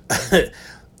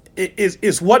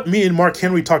is what me and Mark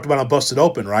Henry talked about on Busted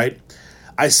Open, right?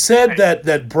 I said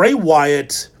that Bray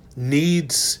Wyatt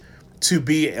needs to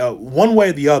be one way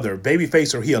or the other,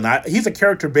 babyface or heel. Now, he's a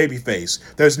character babyface.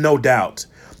 There's no doubt.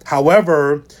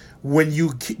 However, when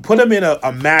you put him in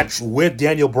a match with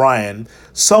Daniel Bryan,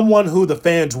 someone who the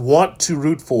fans want to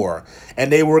root for,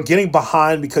 and they were getting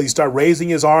behind because he started raising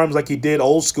his arms like he did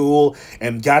old school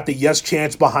and got the yes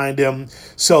chants behind him,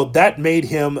 so that made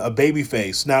him a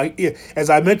babyface. Now,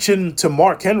 as I mentioned to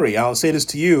Mark Henry, I'll say this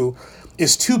to you,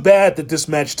 it's too bad that this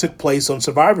match took place on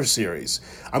Survivor Series.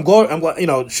 I'm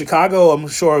glad, Chicago, I'm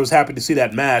sure I was happy to see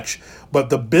that match,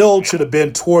 but the build should have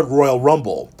been toward Royal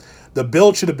Rumble. The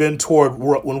build should have been toward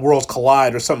When Worlds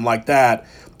Collide or something like that,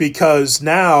 because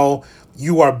now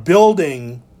you are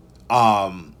building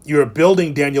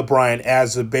Daniel Bryan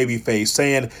as a babyface,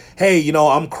 saying, hey,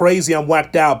 I'm crazy, I'm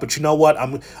whacked out, but you know what?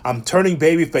 I'm turning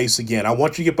babyface again. I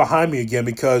want you to get behind me again,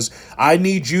 because I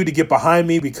need you to get behind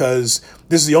me, because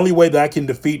this is the only way that I can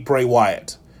defeat Bray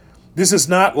Wyatt. This is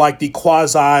not like the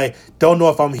quasi, don't know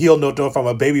if I'm heel, don't know if I'm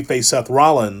a babyface Seth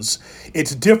Rollins.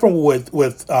 It's different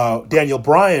with Daniel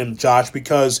Bryan, Josh,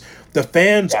 because the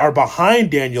fans are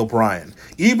behind Daniel Bryan.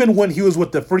 Even when he was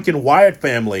with the freaking Wyatt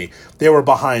family, they were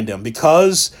behind him,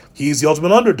 because he's the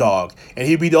ultimate underdog. And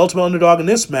he'd be the ultimate underdog in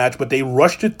this match, but they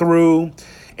rushed it through.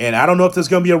 And I don't know if there's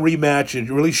going to be a rematch.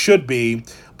 It really should be.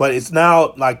 But it's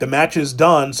now, like, the match is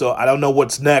done, so I don't know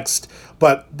what's next.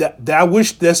 But I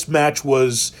wish this match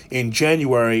was in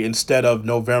January instead of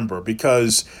November,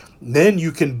 because then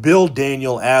you can build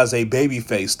Daniel as a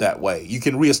babyface that way. You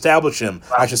can reestablish him,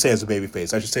 I should say, as a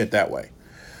babyface. I should say it that way.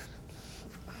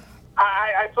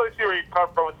 I totally see where you come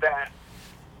from with that.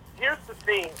 Here's the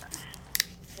thing.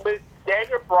 With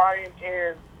Daniel Bryan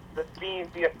and The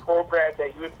Fiend be a program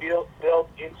that you would build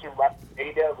into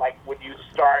WrestleMania, like when you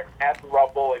start at the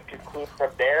Rumble and conclude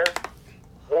from there,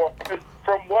 or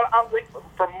from what I'm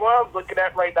looking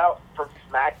at right now from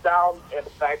SmackDown and the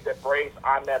fact that Bray's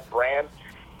on that brand,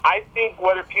 I think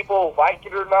whether people like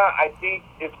it or not, I think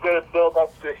it's going to build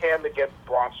up to him against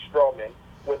Braun Strowman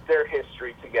with their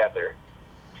history together.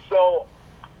 So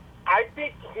I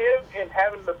think him and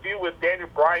having the feud with Daniel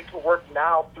Bryan could work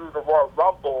now through the Royal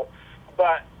Rumble,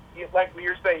 but like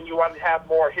you're saying, you want to have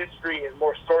more history and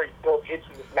more story built into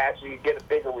this match so you get a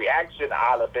bigger reaction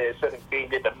out of it instead of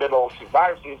being in the middle of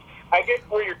Survivor Series. I get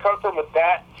where you're coming from with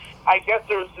that. I guess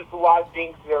there's just a lot of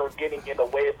things that are getting in the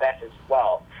way of that as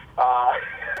well.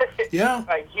 Yeah.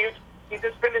 Like he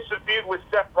just finished a feud with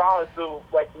Seth Rollins, who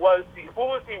was he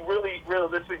really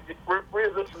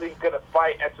realistically going to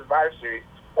fight at Survivor Series?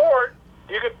 Or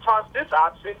you could toss this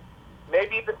option.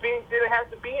 Maybe the Fiend didn't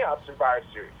have to be on Survivor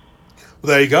Series.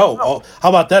 Well, there you go. Oh, how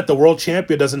about that? The world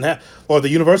champion doesn't have, or the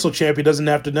universal champion doesn't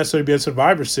have to necessarily be a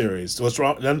Survivor Series. What's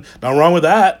wrong? Nothing wrong with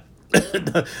that.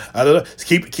 I don't know.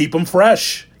 Keep him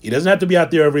fresh. He doesn't have to be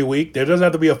out there every week. There doesn't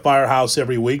have to be a firehouse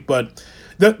every week. But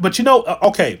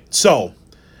okay. So,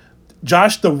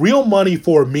 Josh, the real money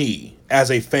for me as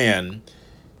a fan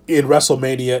in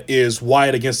WrestleMania is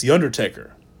Wyatt against The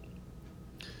Undertaker.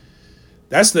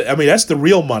 That's the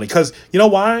real money. Because you know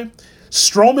why?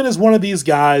 Strowman is one of these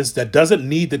guys that doesn't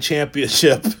need the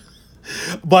championship,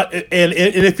 but and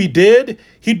if he did,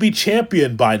 he'd be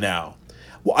champion by now.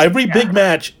 Well, every big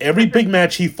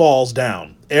match he falls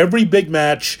down. Every big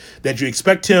match that you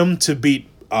expect him to beat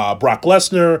Brock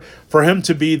Lesnar, for him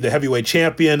to be the heavyweight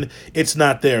champion, it's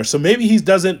not there. So maybe he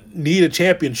doesn't need a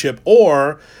championship,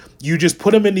 or you just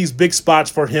put him in these big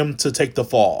spots for him to take the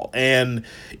fall. And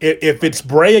if it's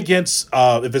Bray against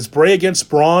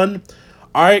Braun,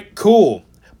 all right, cool.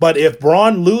 But if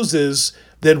Braun loses,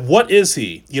 then what is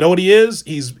he? You know what he is?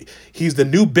 He's the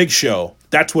new Big Show.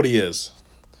 That's what he is.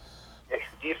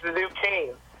 He's the new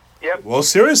Kane. Yep. Well,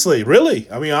 seriously,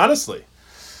 really? I mean, honestly.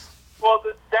 Well,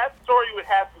 that story would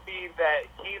have to be that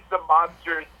he's the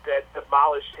monster that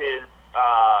demolished his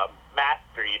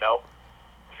master. You know.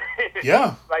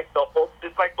 Yeah. It's like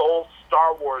the old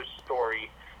Star Wars story.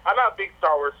 I'm not a big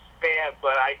Star Wars fan,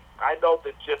 but I know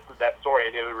the gist of that story,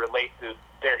 and it would relate to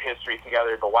their history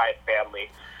together, the Wyatt family.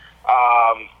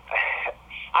 I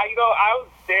was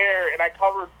there, and I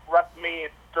covered WrestleMania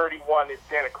 31 in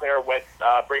Santa Clara when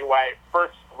Bray Wyatt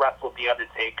first wrestled The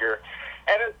Undertaker.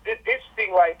 And it's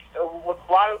interesting, like, with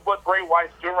a lot of what Bray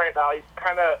Wyatt's doing right now, he's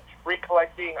kind of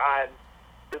recollecting on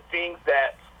the things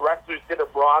that wrestlers did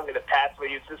wrong in the past when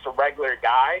he was just a regular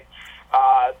guy.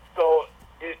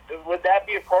 Would that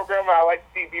be a program I'd like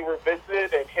to see be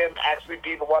revisited, and him actually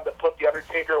being the one to put The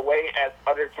Undertaker away, as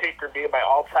Undertaker being my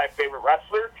all-time favorite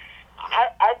wrestler?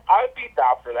 I'd be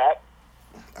down for that.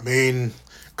 I mean,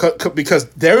 because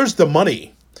there's the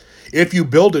money. If you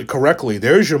build it correctly,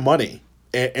 there's your money.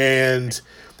 And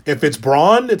if it's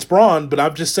Braun, it's Braun. But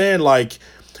I'm just saying, like,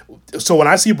 so when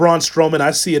I see Braun Strowman,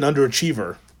 I see an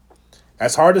underachiever.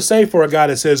 That's hard to say for a guy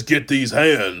that says, get these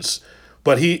hands.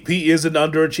 But he is an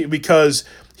underachiever because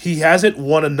he hasn't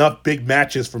won enough big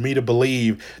matches for me to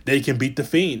believe that he can beat The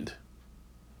Fiend.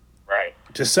 Right.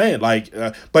 Just saying, like,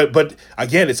 but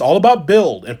again, it's all about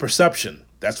build and perception.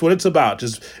 That's what it's about.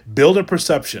 Just build and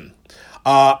perception.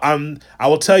 I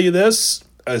will tell you this,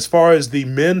 as far as the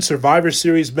men's Survivor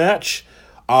Series match,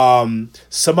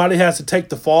 somebody has to take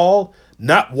the fall,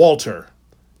 not Walter.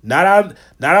 Not out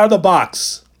of the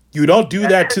box. You don't do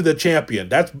that to the champion.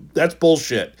 That's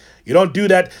bullshit. You don't do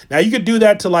that. Now, you could do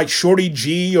that to, like, Shorty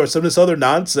G or some of this other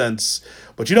nonsense,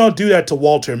 but you don't do that to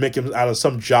Walter and make him out of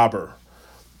some jobber.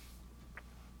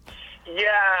 Yeah,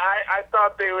 I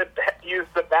thought they would use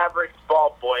the Mavericks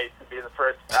ball boy to be the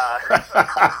first.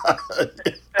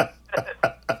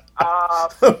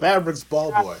 The Mavericks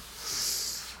ball boy.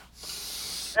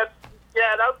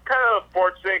 Yeah, that was kind of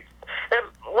unfortunate. And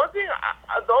one thing,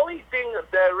 the only thing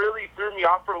that really threw me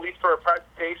off, at least for a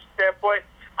presentation standpoint,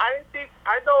 I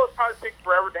know it probably takes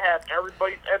forever to have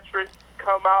everybody's entrance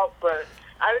come out, but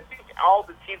I didn't think all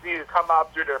the teams needed to come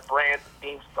out through their brand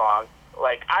theme song.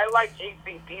 Like, I like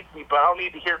AC/DC, but I don't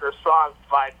need to hear their song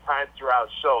 5 times throughout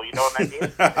the show. You know what I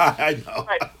mean? I know.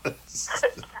 Like,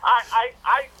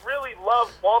 I really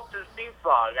love Walter's theme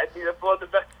song. I think that's one of the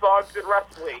best songs in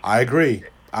wrestling. I agree.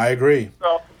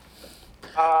 So,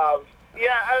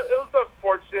 it was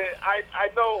unfortunate. I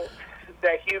know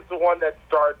that he's the one that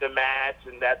started the match,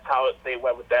 and that's how they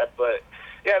went with that. But,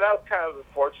 yeah, that was kind of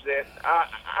unfortunate.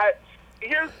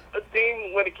 Here's the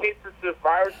thing when it came to the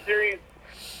Survivor Series.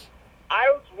 I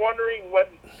was wondering when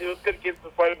it was going to get to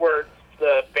the point where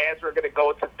the fans were going to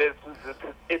go into business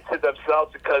into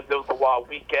themselves because there was a long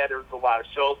weekend, there was a lot of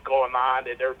shows going on,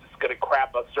 and they were just going to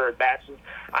crap up certain matches.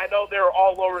 I know they were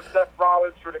all over Seth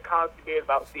Rollins for the constantly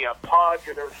about CM Punk,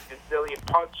 and there was a zillion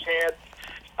Punk chants.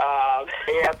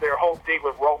 They had their whole thing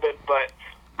with Roman, but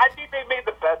I think they made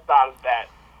the best out of that.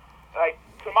 Like,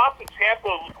 Tommaso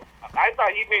Ciampa, I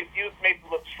thought he made him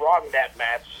look strong in that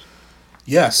match.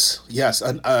 Yes,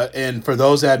 and for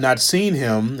those that have not seen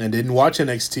him and didn't watch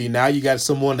NXT, now you got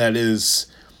someone that is,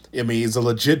 I mean, he's a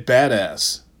legit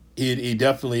badass. He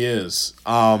definitely is.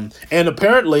 And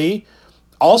apparently,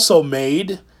 also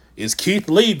made is Keith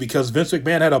Lee, because Vince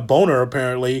McMahon had a boner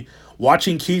apparently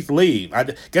watching Keith Lee.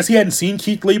 I guess he hadn't seen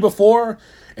Keith Lee before,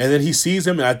 and then he sees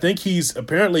him, and I think he's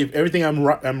apparently, everything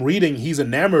I'm reading, he's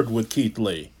enamored with Keith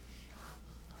Lee.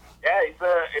 Yeah, he's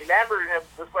enamored of him,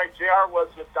 just like JR was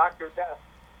with Dr. Death.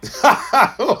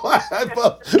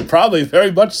 Probably,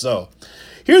 very much so.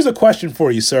 Here's a question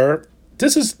for you, sir.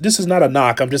 This is not a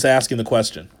knock. I'm just asking the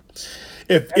question.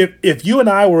 If you and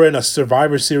I were in a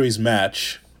Survivor Series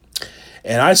match,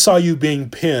 and I saw you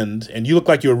being pinned, and you look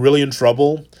like you were really in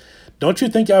trouble, don't you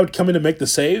think I would come in to make the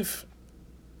save?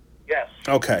 Yes.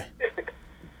 Okay.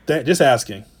 Just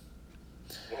asking.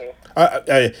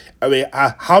 I mean,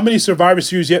 how many Survivor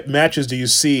Series matches do you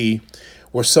see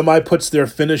where somebody puts their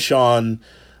finish on,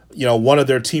 one of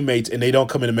their teammates and they don't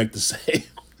come in and make the save?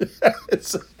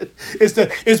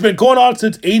 it's been going on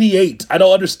since '88. I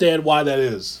don't understand why that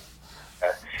is.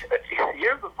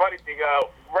 Here's the funny thing.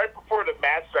 Right before the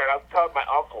match started, I was telling my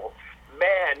uncle,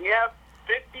 man, you have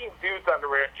 15 dudes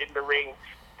in the ring.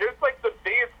 There's like the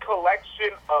biggest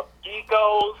collection of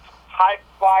egos, high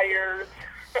flyers,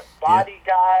 body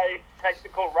guys,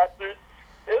 technical wrestlers.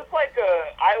 It was like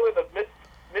a island of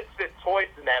misfit toys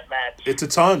in that match. It's a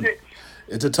ton.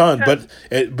 It's a ton. But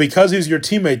because he's your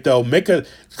teammate, though,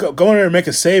 go in there and make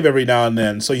a save every now and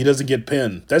then so he doesn't get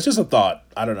pinned. That's just a thought.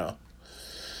 I don't know.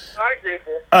 I agree with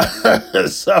you.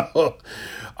 So,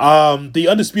 the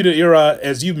Undisputed Era,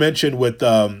 as you mentioned with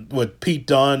Pete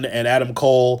Dunne and Adam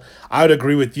Cole, I would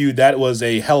agree with you. That was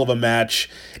a hell of a match,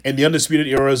 and the Undisputed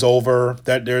Era is over.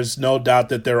 That there's no doubt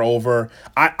that they're over.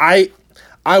 I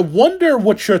wonder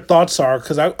what your thoughts are,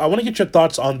 because I want to get your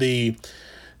thoughts on the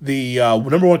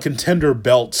number one contender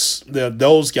belts.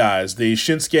 Those guys, the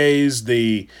Shinsuke's,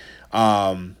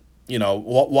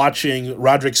 watching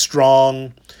Roderick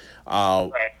Strong. I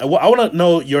want to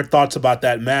know your thoughts about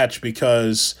that match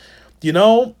because,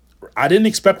 I didn't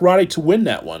expect Roddy to win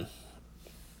that one.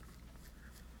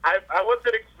 I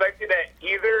wasn't expecting that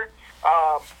either.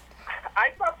 I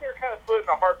thought they were kind of put in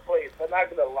a hard place. I'm not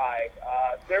going to lie.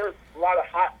 There was a lot of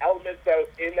hot elements that was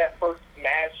in that first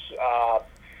match.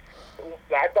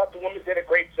 I thought the women did a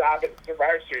great job in the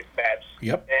Survivor Series match.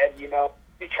 Yep. And,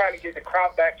 they're trying to get the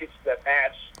crowd back into that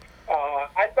match.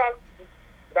 I thought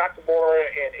Nakamura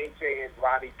and AJ and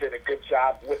Roddy did a good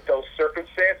job with those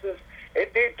circumstances.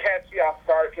 It did catch me off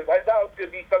guard because I thought it was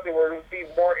going to be something where it would be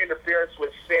more interference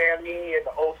with Sammy and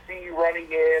the OC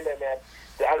running in, and then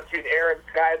the Attitude Era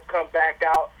guys come back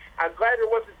out. I'm glad there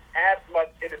wasn't as much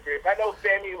interference. I know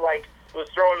Sammy was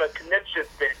throwing a conniption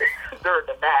fit during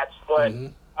the match, but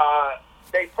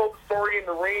they told the story in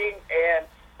the ring, and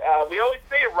we always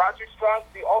say Roger Strong's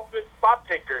the ultimate spot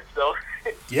picker, so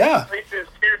yeah, so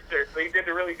he did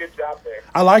a really good job there.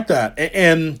 I like that.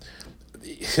 And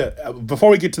before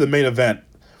we get to the main event,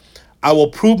 I will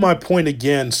prove my point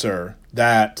again, sir,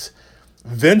 that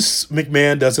Vince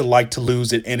McMahon doesn't like to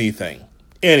lose at anything.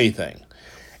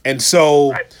 And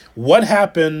so what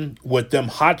happened with them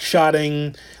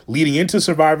hot-shotting leading into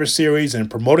Survivor Series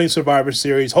and promoting Survivor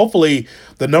Series? Hopefully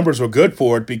the numbers were good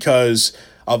for it because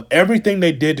of everything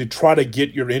they did to try to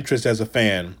get your interest as a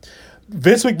fan.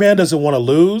 Vince McMahon doesn't want to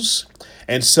lose,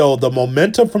 and so the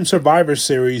momentum from Survivor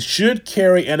Series should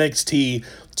carry NXT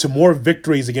to more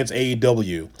victories against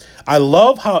AEW. I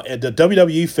love how the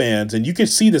WWE fans, and you can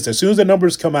see this as soon as the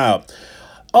numbers come out,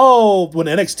 when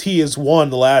NXT has won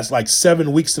the last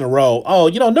 7 weeks in a row,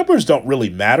 numbers don't really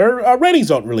matter. Ratings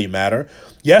don't really matter.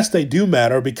 Yes, they do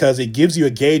matter because it gives you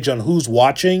a gauge on who's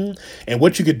watching and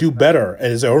what you could do better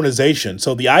as an organization.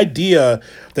 So the idea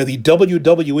that the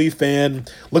WWE fan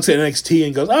looks at NXT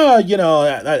and goes,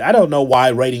 I don't know why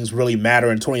ratings really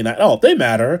matter in 29. Oh, they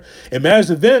matter. It matters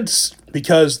to Vince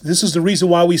because this is the reason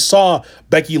why we saw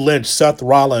Becky Lynch, Seth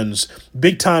Rollins,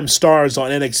 big-time stars on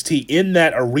NXT in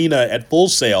that arena at Full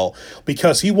Sail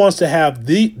because he wants to have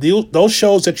those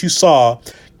shows that you saw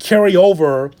carry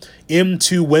over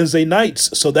into Wednesday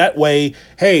nights. So that way,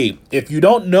 hey, if you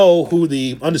don't know who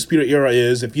the Undisputed Era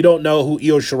is, if you don't know who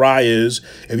Io Shirai is,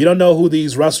 if you don't know who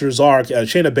these wrestlers are,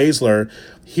 Shayna Baszler,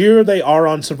 here they are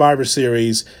on Survivor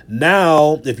Series.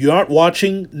 Now, if you aren't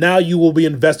watching, now you will be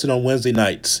invested on Wednesday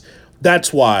nights.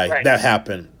 That's why that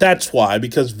happened. That's why,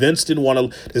 because Vince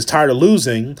is tired of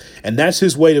losing, and that's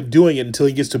his way of doing it until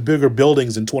he gets to bigger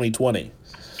buildings in 2020.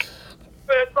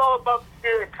 But it's all about the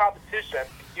spirit of competition.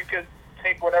 You can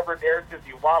take whatever narrative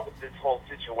you want with this whole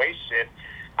situation.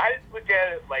 I just look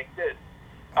at it like this.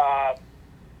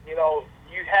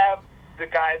 You have the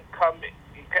guys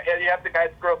you have the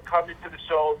guys girls come into the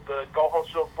show, the go home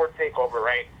show for TakeOver,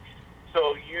 right?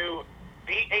 So you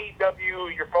beat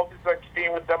AEW, you're focused on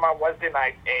competing with them on Wednesday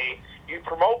night, A. You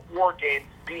promote War Games,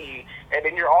 B. And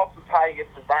then you're also tying it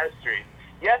to Survivor Series.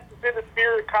 Yes, it's in the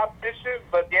spirit of competition,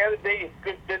 but at the end of the day, it's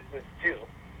good business, too.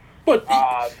 But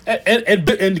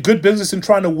and good business in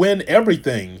trying to win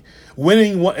everything,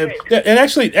 winning one, and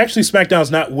actually SmackDown's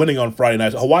not winning on Friday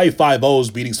night. Hawaii 5-0 is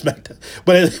beating SmackDown,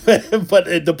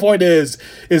 but the point is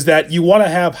that you want to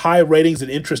have high ratings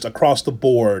and interest across the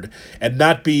board and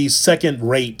not be second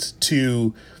rate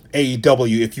to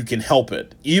AEW if you can help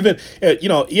it. Even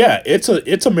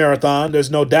it's a marathon. There's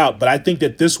no doubt, but I think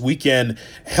that this weekend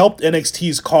helped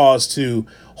NXT's cause to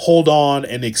hold on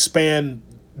and expand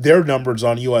their numbers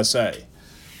on USA.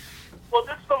 Well,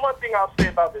 this is the one thing I'll say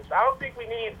about this. I don't think we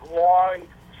need long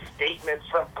statements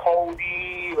from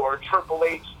Cody or Triple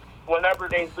H whenever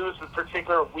they lose a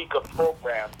particular week of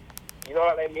program. You know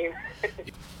what I mean?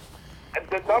 And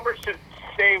the numbers should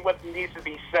say what needs to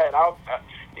be said.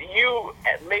 You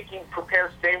making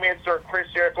prepared statements, or Chris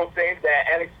Jericho saying that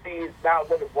NXT is not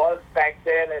what it was back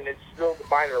then and it's still the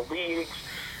minor leagues,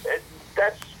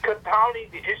 that's compounding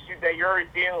the issue that you're already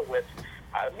dealing with.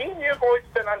 Me and you have always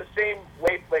been on the same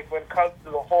wavelength when it comes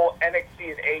to the whole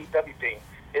NXT and AEW thing.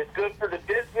 It's good for the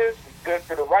business. It's good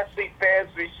for the wrestling fans.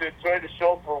 We should enjoy the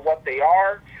show for what they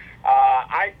are.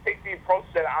 I take the approach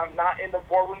that I'm not in the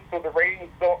boardroom, so the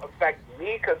ratings don't affect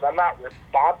me because I'm not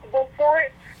responsible for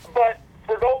it. But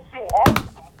for those who are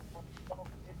responsible,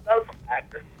 it does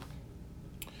matter.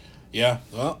 Yeah,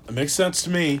 well, it makes sense to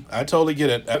me. I totally get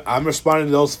it. I'm responding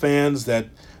to those fans that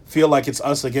feel like it's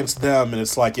us against them, and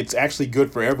it's like it's actually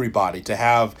good for everybody to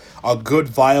have a good,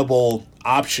 viable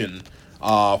option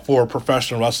for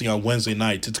professional wrestling on Wednesday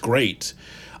nights. It's great.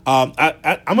 I'm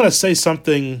going to say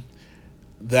something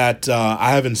that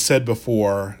I haven't said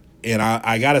before, and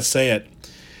I got to say it.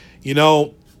 You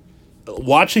know,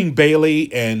 watching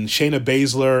Bayley and Shayna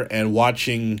Baszler and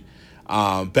watching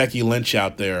Becky Lynch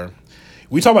out there,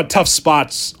 we talk about tough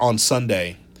spots on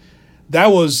Sunday. That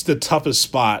was the toughest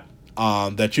spot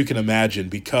that you can imagine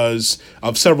because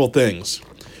of several things.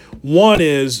 One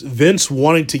is Vince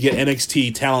wanting to get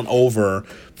NXT talent over,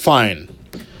 fine.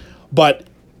 But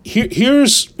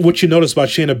here's what you notice about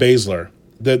Shayna Baszler,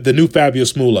 the new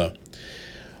Fabulous Moolah.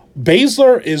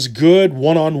 Baszler is good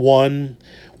one-on-one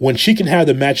when she can have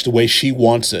the match the way she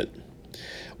wants it.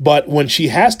 But when she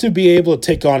has to be able to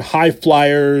take on high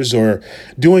flyers or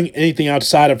doing anything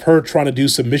outside of her trying to do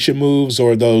submission moves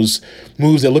or those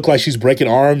moves that look like she's breaking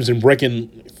arms and breaking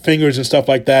fingers and stuff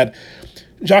like that,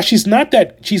 Josh, she's not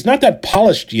that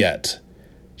polished yet.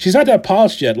 She's not that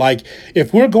polished yet. Like,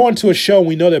 if we're going to a show and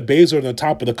we know that Baszler on the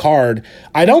top of the card,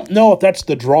 I don't know if that's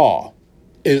the draw.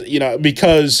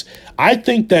 Because I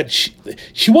think that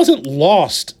she wasn't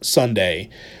lost Sunday,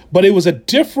 but it was a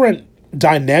different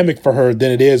dynamic for her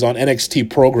than it is on NXT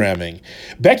programming.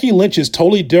 Becky Lynch is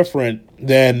totally different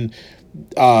than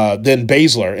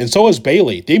Baszler, and so is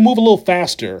Bayley. They move a little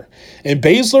faster, and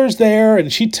Baszler's there,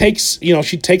 and she takes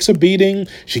a beating.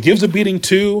 She gives a beating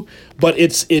too, but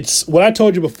it's what I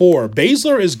told you before.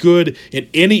 Baszler is good in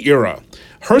any era.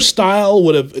 Her style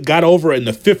would have got over in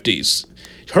the 50s.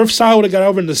 Her style would have got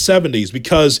over in the 70s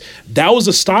because that was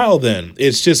a style then.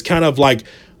 It's just kind of like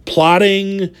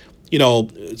plotting,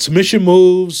 submission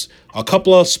moves, a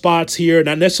couple of spots here,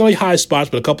 not necessarily high spots,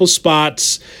 but a couple of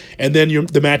spots, and then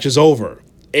the match is over.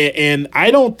 And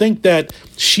I don't think that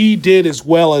she did as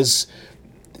well as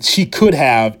she could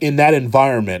have in that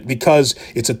environment because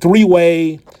it's a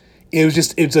three-way.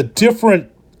 It's a different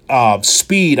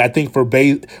speed, I think, for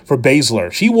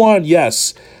Baszler. She won,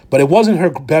 yes, but it wasn't her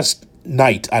best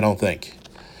night, I don't think.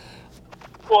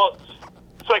 Well,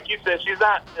 it's like you said, she's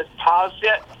not as polished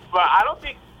yet, but I don't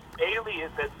think Bayley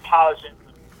is as polished as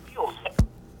the feels yet.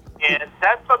 And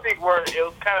that's something where it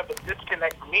was kind of a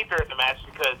disconnect for me during the match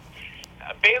because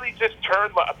Bayley just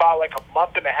turned about like a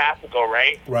month and a half ago,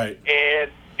 right? Right.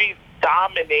 And she's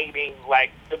dominating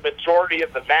like the majority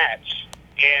of the match.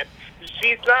 And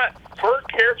she's not, her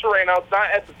character right now is not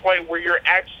at the point where you're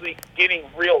actually getting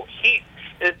real heat.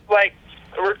 It's like,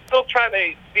 we're still trying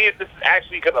to see if this is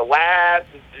actually going to last.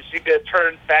 Is she going to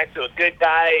turn back to a good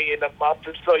guy in a month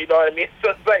or so? You know what I mean?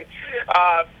 So it's like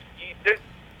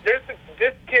there's a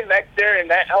disconnect there in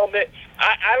that element.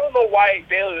 I don't know why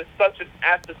Bayley was such an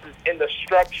emphasis in the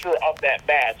structure of that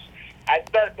match. I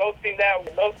started noticing that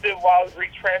while I was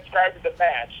retranscribing the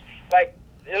match. Like,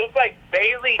 it was like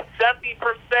Bayley 70%,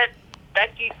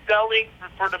 Becky selling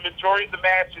for the majority of the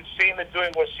match, and Shayna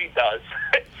doing what she does.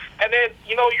 And then,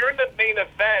 you're in the main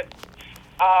event.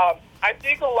 I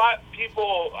think a lot of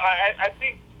people, I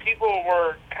think people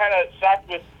were kind of shocked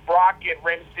with Brock and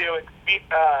Rey Mysterio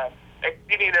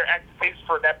exceeding their expectations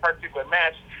for that particular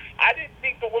match. I didn't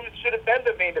think the women should have been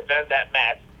the main event of that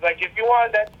match. Like, if you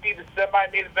wanted that to be the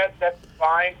semi-main event, that's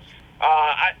fine.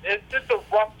 It's just a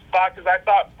rough spot because I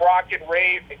thought Brock and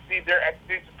Rey exceeded their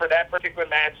expectations for that particular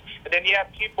match. And then you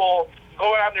have people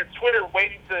going on their Twitter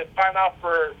waiting to find out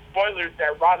for spoilers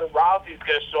that Ronda Rousey is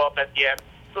going to show up at the end.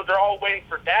 So they're all waiting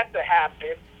for that to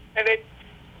happen. And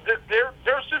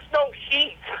there's just no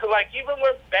heat. Like, even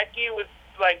when Becky was,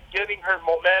 like, getting her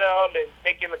momentum and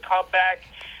making the comeback,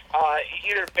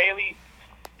 either Bayley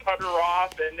cut her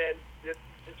off and then it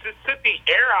just took the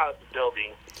air out of the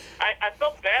building. I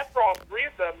felt bad for all three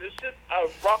of them. It's just a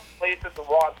rough place at the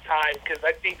wrong time because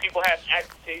I think people had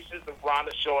expectations of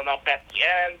Ronda showing up at the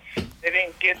end. They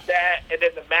didn't get that, and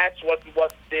then the match wasn't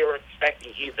what they were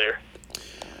expecting either.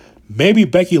 Maybe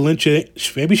Becky Lynch,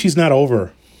 maybe she's not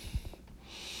over.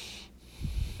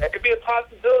 That could be a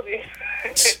possibility.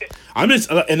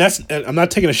 I'm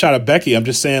not taking a shot at Becky. I'm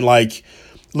just saying, like,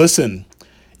 listen,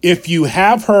 if you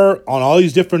have her on all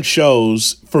these different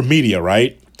shows for media,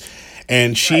 right?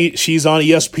 And she's on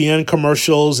ESPN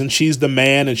commercials, and she's the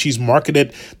man, and she's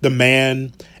marketed the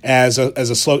man as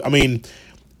a slogan. I mean,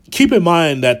 keep in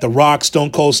mind that The Rock,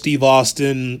 Stone Cold Steve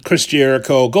Austin, Chris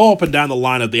Jericho, go up and down the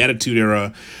line of the Attitude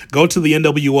Era, go to the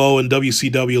NWO and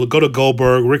WCW, go to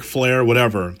Goldberg, Ric Flair,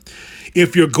 whatever.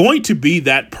 If you're going to be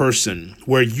that person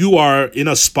where you are in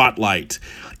a spotlight,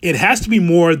 it has to be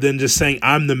more than just saying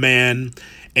I'm the man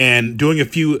and doing a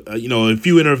few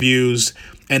interviews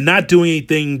and not doing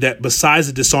anything that besides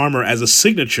the Disarmer as a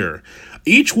signature.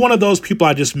 Each one of those people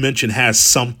I just mentioned has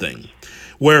something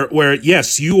where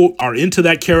yes, you are into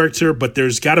that character, but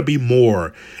there's got to be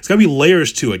more. There's got to be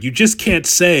layers to it. You just can't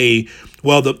say,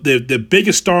 well, the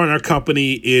biggest star in our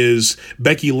company is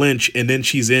Becky Lynch, and then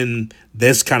she's in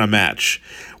this kind of match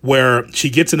where she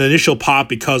gets an initial pop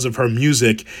because of her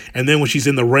music, and then when she's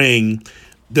in the ring,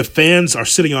 the fans are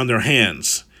sitting on their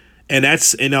hands. And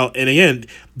that's, and again,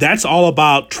 that's all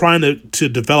about trying to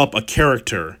develop a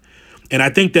character. And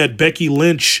I think that Becky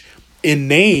Lynch in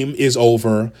name is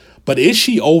over, but is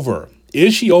she over?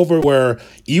 Is she over where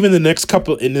even the next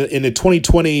couple in the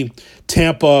 2020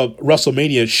 Tampa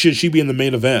WrestleMania, should she be in the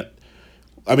main event?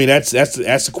 I mean, that's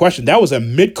the question. That was a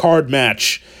mid-card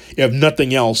match, if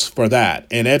nothing else, for that.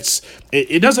 And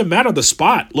it doesn't matter the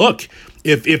spot. Look,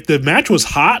 if the match was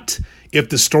hot, if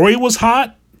the story was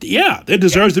hot, yeah, it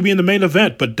deserves to be in the main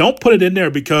event, but don't put it in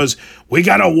there because we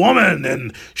got a woman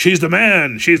and she's the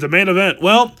man, she's the main event.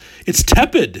 Well, it's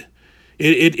tepid.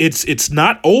 It's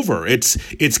not over. It's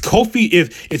Kofi.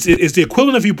 It's the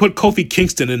equivalent if you put Kofi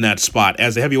Kingston in that spot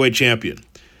as a heavyweight champion.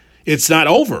 It's not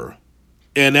over,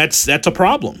 and that's a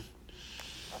problem.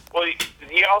 Well, you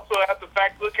also have the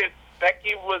fact. Look at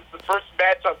Becky was the first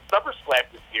match on SummerSlam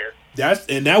this year.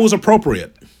 That was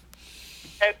appropriate.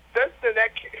 And since then,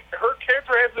 her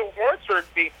character hasn't warranted her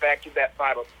being back in that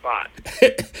final spot.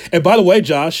 And by the way,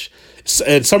 Josh,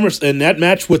 in that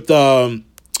match with the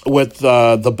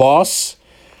Boss,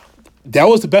 that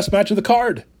was the best match of the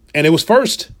card, and it was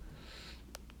first.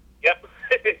 Yep,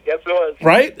 yes it was.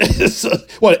 Right?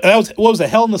 What was it?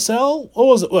 Hell in the Cell? What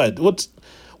was it?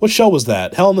 What show was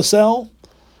that? Hell in the Cell?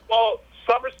 Well,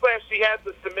 SummerSlam, she had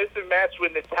the submissive match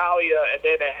with Natalya, and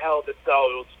then at Hell in the Cell,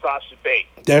 it was Sasha Banks.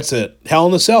 That's it. Hell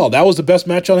in the Cell. That was the best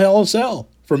match on Hell in the Cell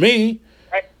for me.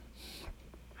 Right.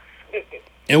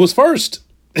 It was first.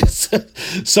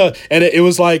 So, and it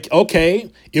was like,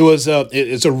 okay,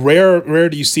 it's a rare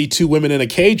do you see two women in a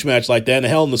cage match like that in a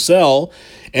Hell in the Cell,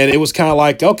 and it was kind of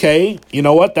like, okay, you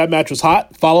know what, that match was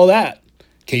hot, follow that.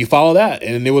 Can you follow that?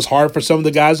 And it was hard for some of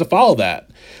the guys to follow that.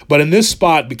 But in this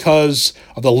spot, because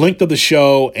of the length of the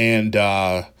show and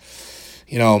it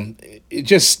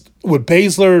just with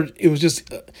Baszler, it was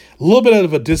just a little bit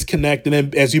of a disconnect. And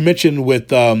then, as you mentioned with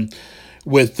Bayley,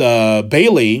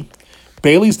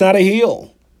 Bayley's not a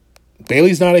heel.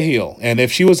 Bayley's not a heel. And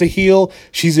if she was a heel,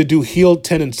 she's to do heel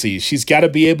tendencies. She's got to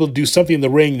be able to do something in the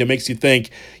ring that makes you think,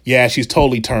 yeah, she's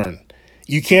totally turned.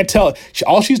 You can't tell.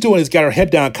 All she's doing is got her head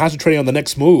down, concentrating on the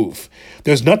next move.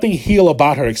 There's nothing heel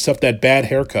about her except that bad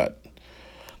haircut.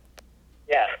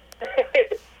 Yeah.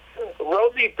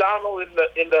 Rosie O'Donnell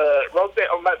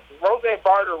Roseanne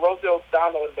Barter, Rosie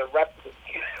O'Donnell in the wrestling.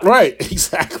 Right,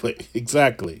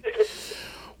 exactly.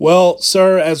 Well,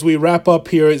 sir, as we wrap up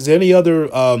here, is there any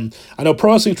other, I know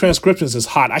Pro Wrestling Transcriptions is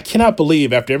hot. I cannot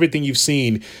believe after everything you've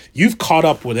seen, you've caught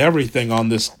up with everything on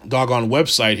this doggone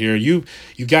website here. You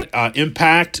got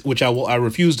Impact, which I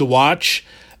refuse to watch,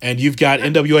 and you've got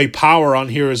NWA Power on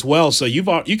here as well. So you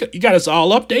got us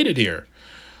all updated here.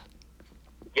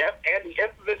 Yep, and the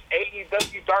infamous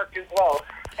AEW Dark as well.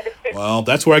 Well,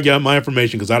 that's where I get my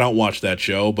information because I don't watch that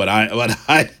show, but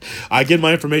I get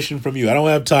my information from you. I don't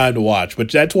have time to watch,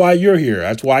 but that's why you're here.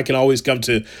 That's why I can always come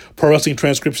to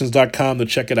ProWrestlingTranscriptions.com to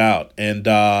check it out. And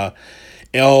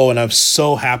and I'm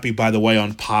so happy, by the way,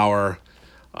 on Power.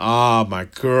 My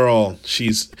girl, she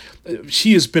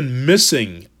has been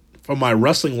missing from my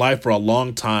wrestling life for a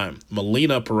long time.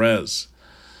 Melina Perez.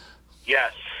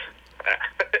 Yes.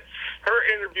 Her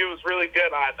interview was really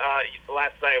good on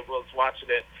last night. I was watching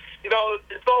it.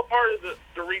 It's all part of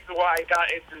the reason why I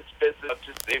got into this business.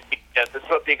 It's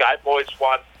something I've always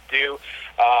wanted to do.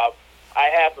 I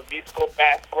have a musical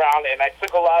background, and I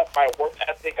took a lot of my work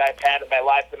ethic I've had in my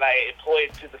life, and I employ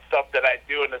it to the stuff that I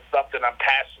do and the stuff that I'm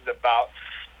passionate about.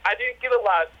 I didn't get a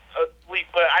lot of sleep,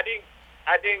 but I didn't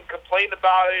complain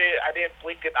about it. I didn't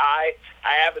blink an eye.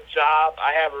 I have a job.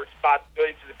 I have a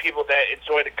responsibility to the people that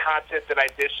enjoy the content that I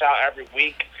dish out every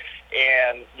week.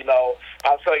 And, I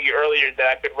was telling you earlier that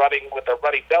I've been running with a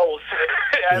runny nose.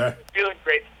 I'm feeling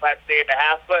great the last day and a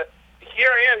half. But here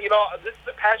I am. This is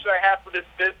the passion I have for this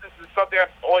business. It's something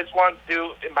I've always wanted to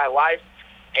do in my life.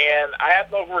 And I have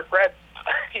no regrets.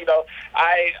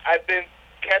 I've been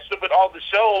catching up with all the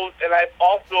shows, and I've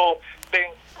also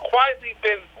quietly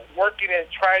been working and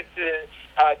trying to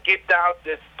get down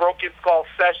this Broken Skull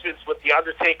Sessions with The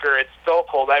Undertaker and Stone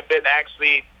Cold. I've been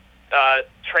actually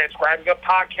transcribing a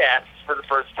podcast for the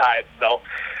first time. So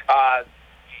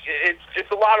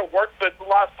it's a lot of work, but it's a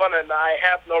lot of fun, and I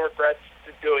have no regrets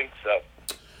in doing so.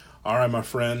 All right, my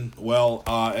friend. Well,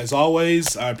 as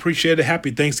always, I appreciate it.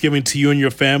 Happy Thanksgiving to you and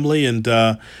your family, and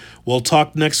we'll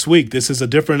talk next week. This is a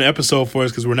different episode for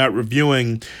us because we're not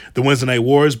reviewing the Wednesday Night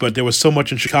Wars, but there was so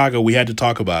much in Chicago, we had to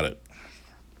talk about it.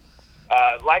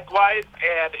 Likewise,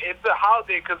 and it's a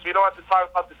holiday because we don't have to talk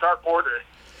about the Dark Order.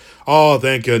 Oh,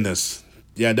 thank goodness.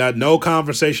 Yeah, no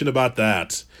conversation about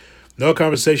that. No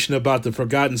conversation about the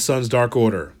Forgotten Sons Dark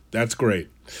Order. That's great.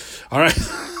 All right.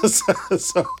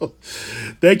 so,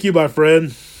 thank you, my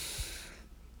friend.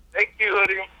 Thank you,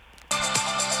 Hoodie.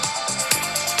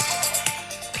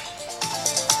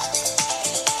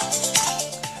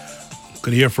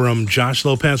 Good to hear from Josh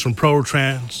Lopez from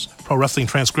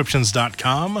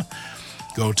ProWrestlingTranscriptions.com.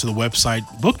 Go to the website,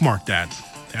 bookmark that.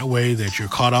 That way that you're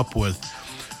caught up with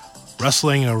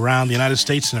wrestling around the United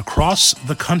States and across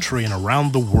the country and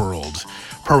around the world.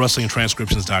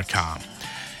 ProWrestlingTranscriptions.com.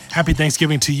 Happy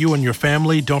Thanksgiving to you and your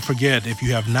family. Don't forget, if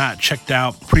you have not checked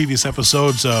out previous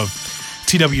episodes of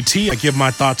TWT, I give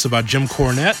my thoughts about Jim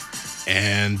Cornette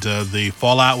and the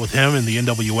fallout with him in the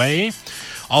NWA.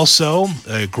 Also,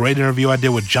 a great interview I did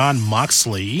with Jon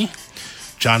Moxley.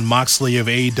 Jon Moxley of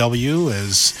AEW.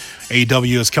 As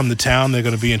AEW has come to town, they're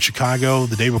going to be in Chicago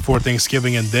the day before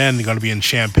Thanksgiving, and then they're going to be in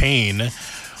Champaign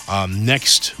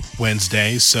next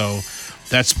Wednesday. So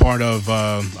that's part of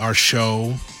our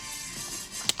show.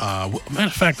 Matter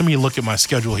of fact, let me look at my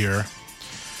schedule here.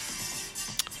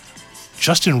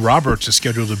 Justin Roberts is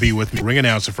scheduled to be with me. Ring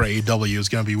announcer for AEW is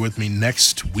going to be with me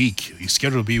next week. He's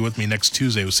scheduled to be with me next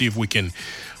Tuesday. We'll see if we can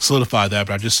solidify that.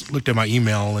 But I just looked at my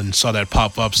email and saw that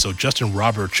pop up. So Justin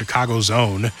Roberts, Chicago's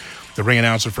own, the ring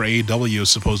announcer for AEW, is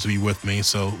supposed to be with me.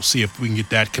 So we'll see if we can get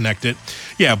that connected.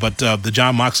 Yeah, but the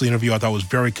Jon Moxley interview I thought was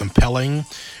very compelling,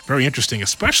 very interesting,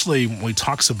 especially when he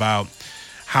talks about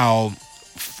how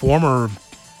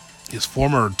his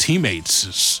former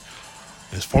teammates,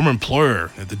 his former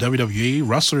employer at the WWE,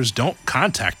 wrestlers don't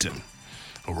contact him.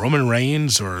 Roman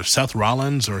Reigns or Seth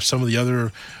Rollins or some of the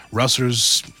other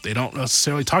wrestlers, they don't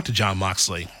necessarily talk to Jon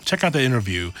Moxley. Check out the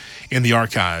interview in the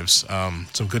archives.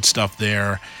 Some good stuff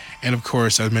there. And, of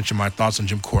course, I mentioned my thoughts on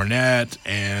Jim Cornette,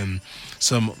 and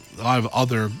a lot of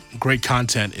other great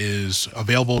content is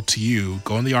available to you.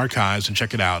 Go in the archives and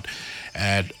check it out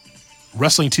at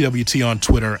Wrestling TWT on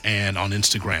Twitter and on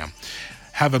Instagram.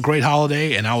 Have a great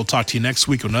holiday, and I will talk to you next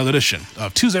week on another edition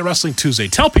of Tuesday Wrestling Tuesday.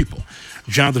 Tell people,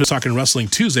 Jonathan is talking Wrestling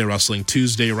Tuesday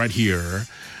right here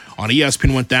on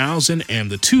ESPN 1000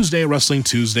 and the Tuesday Wrestling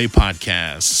Tuesday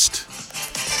podcast.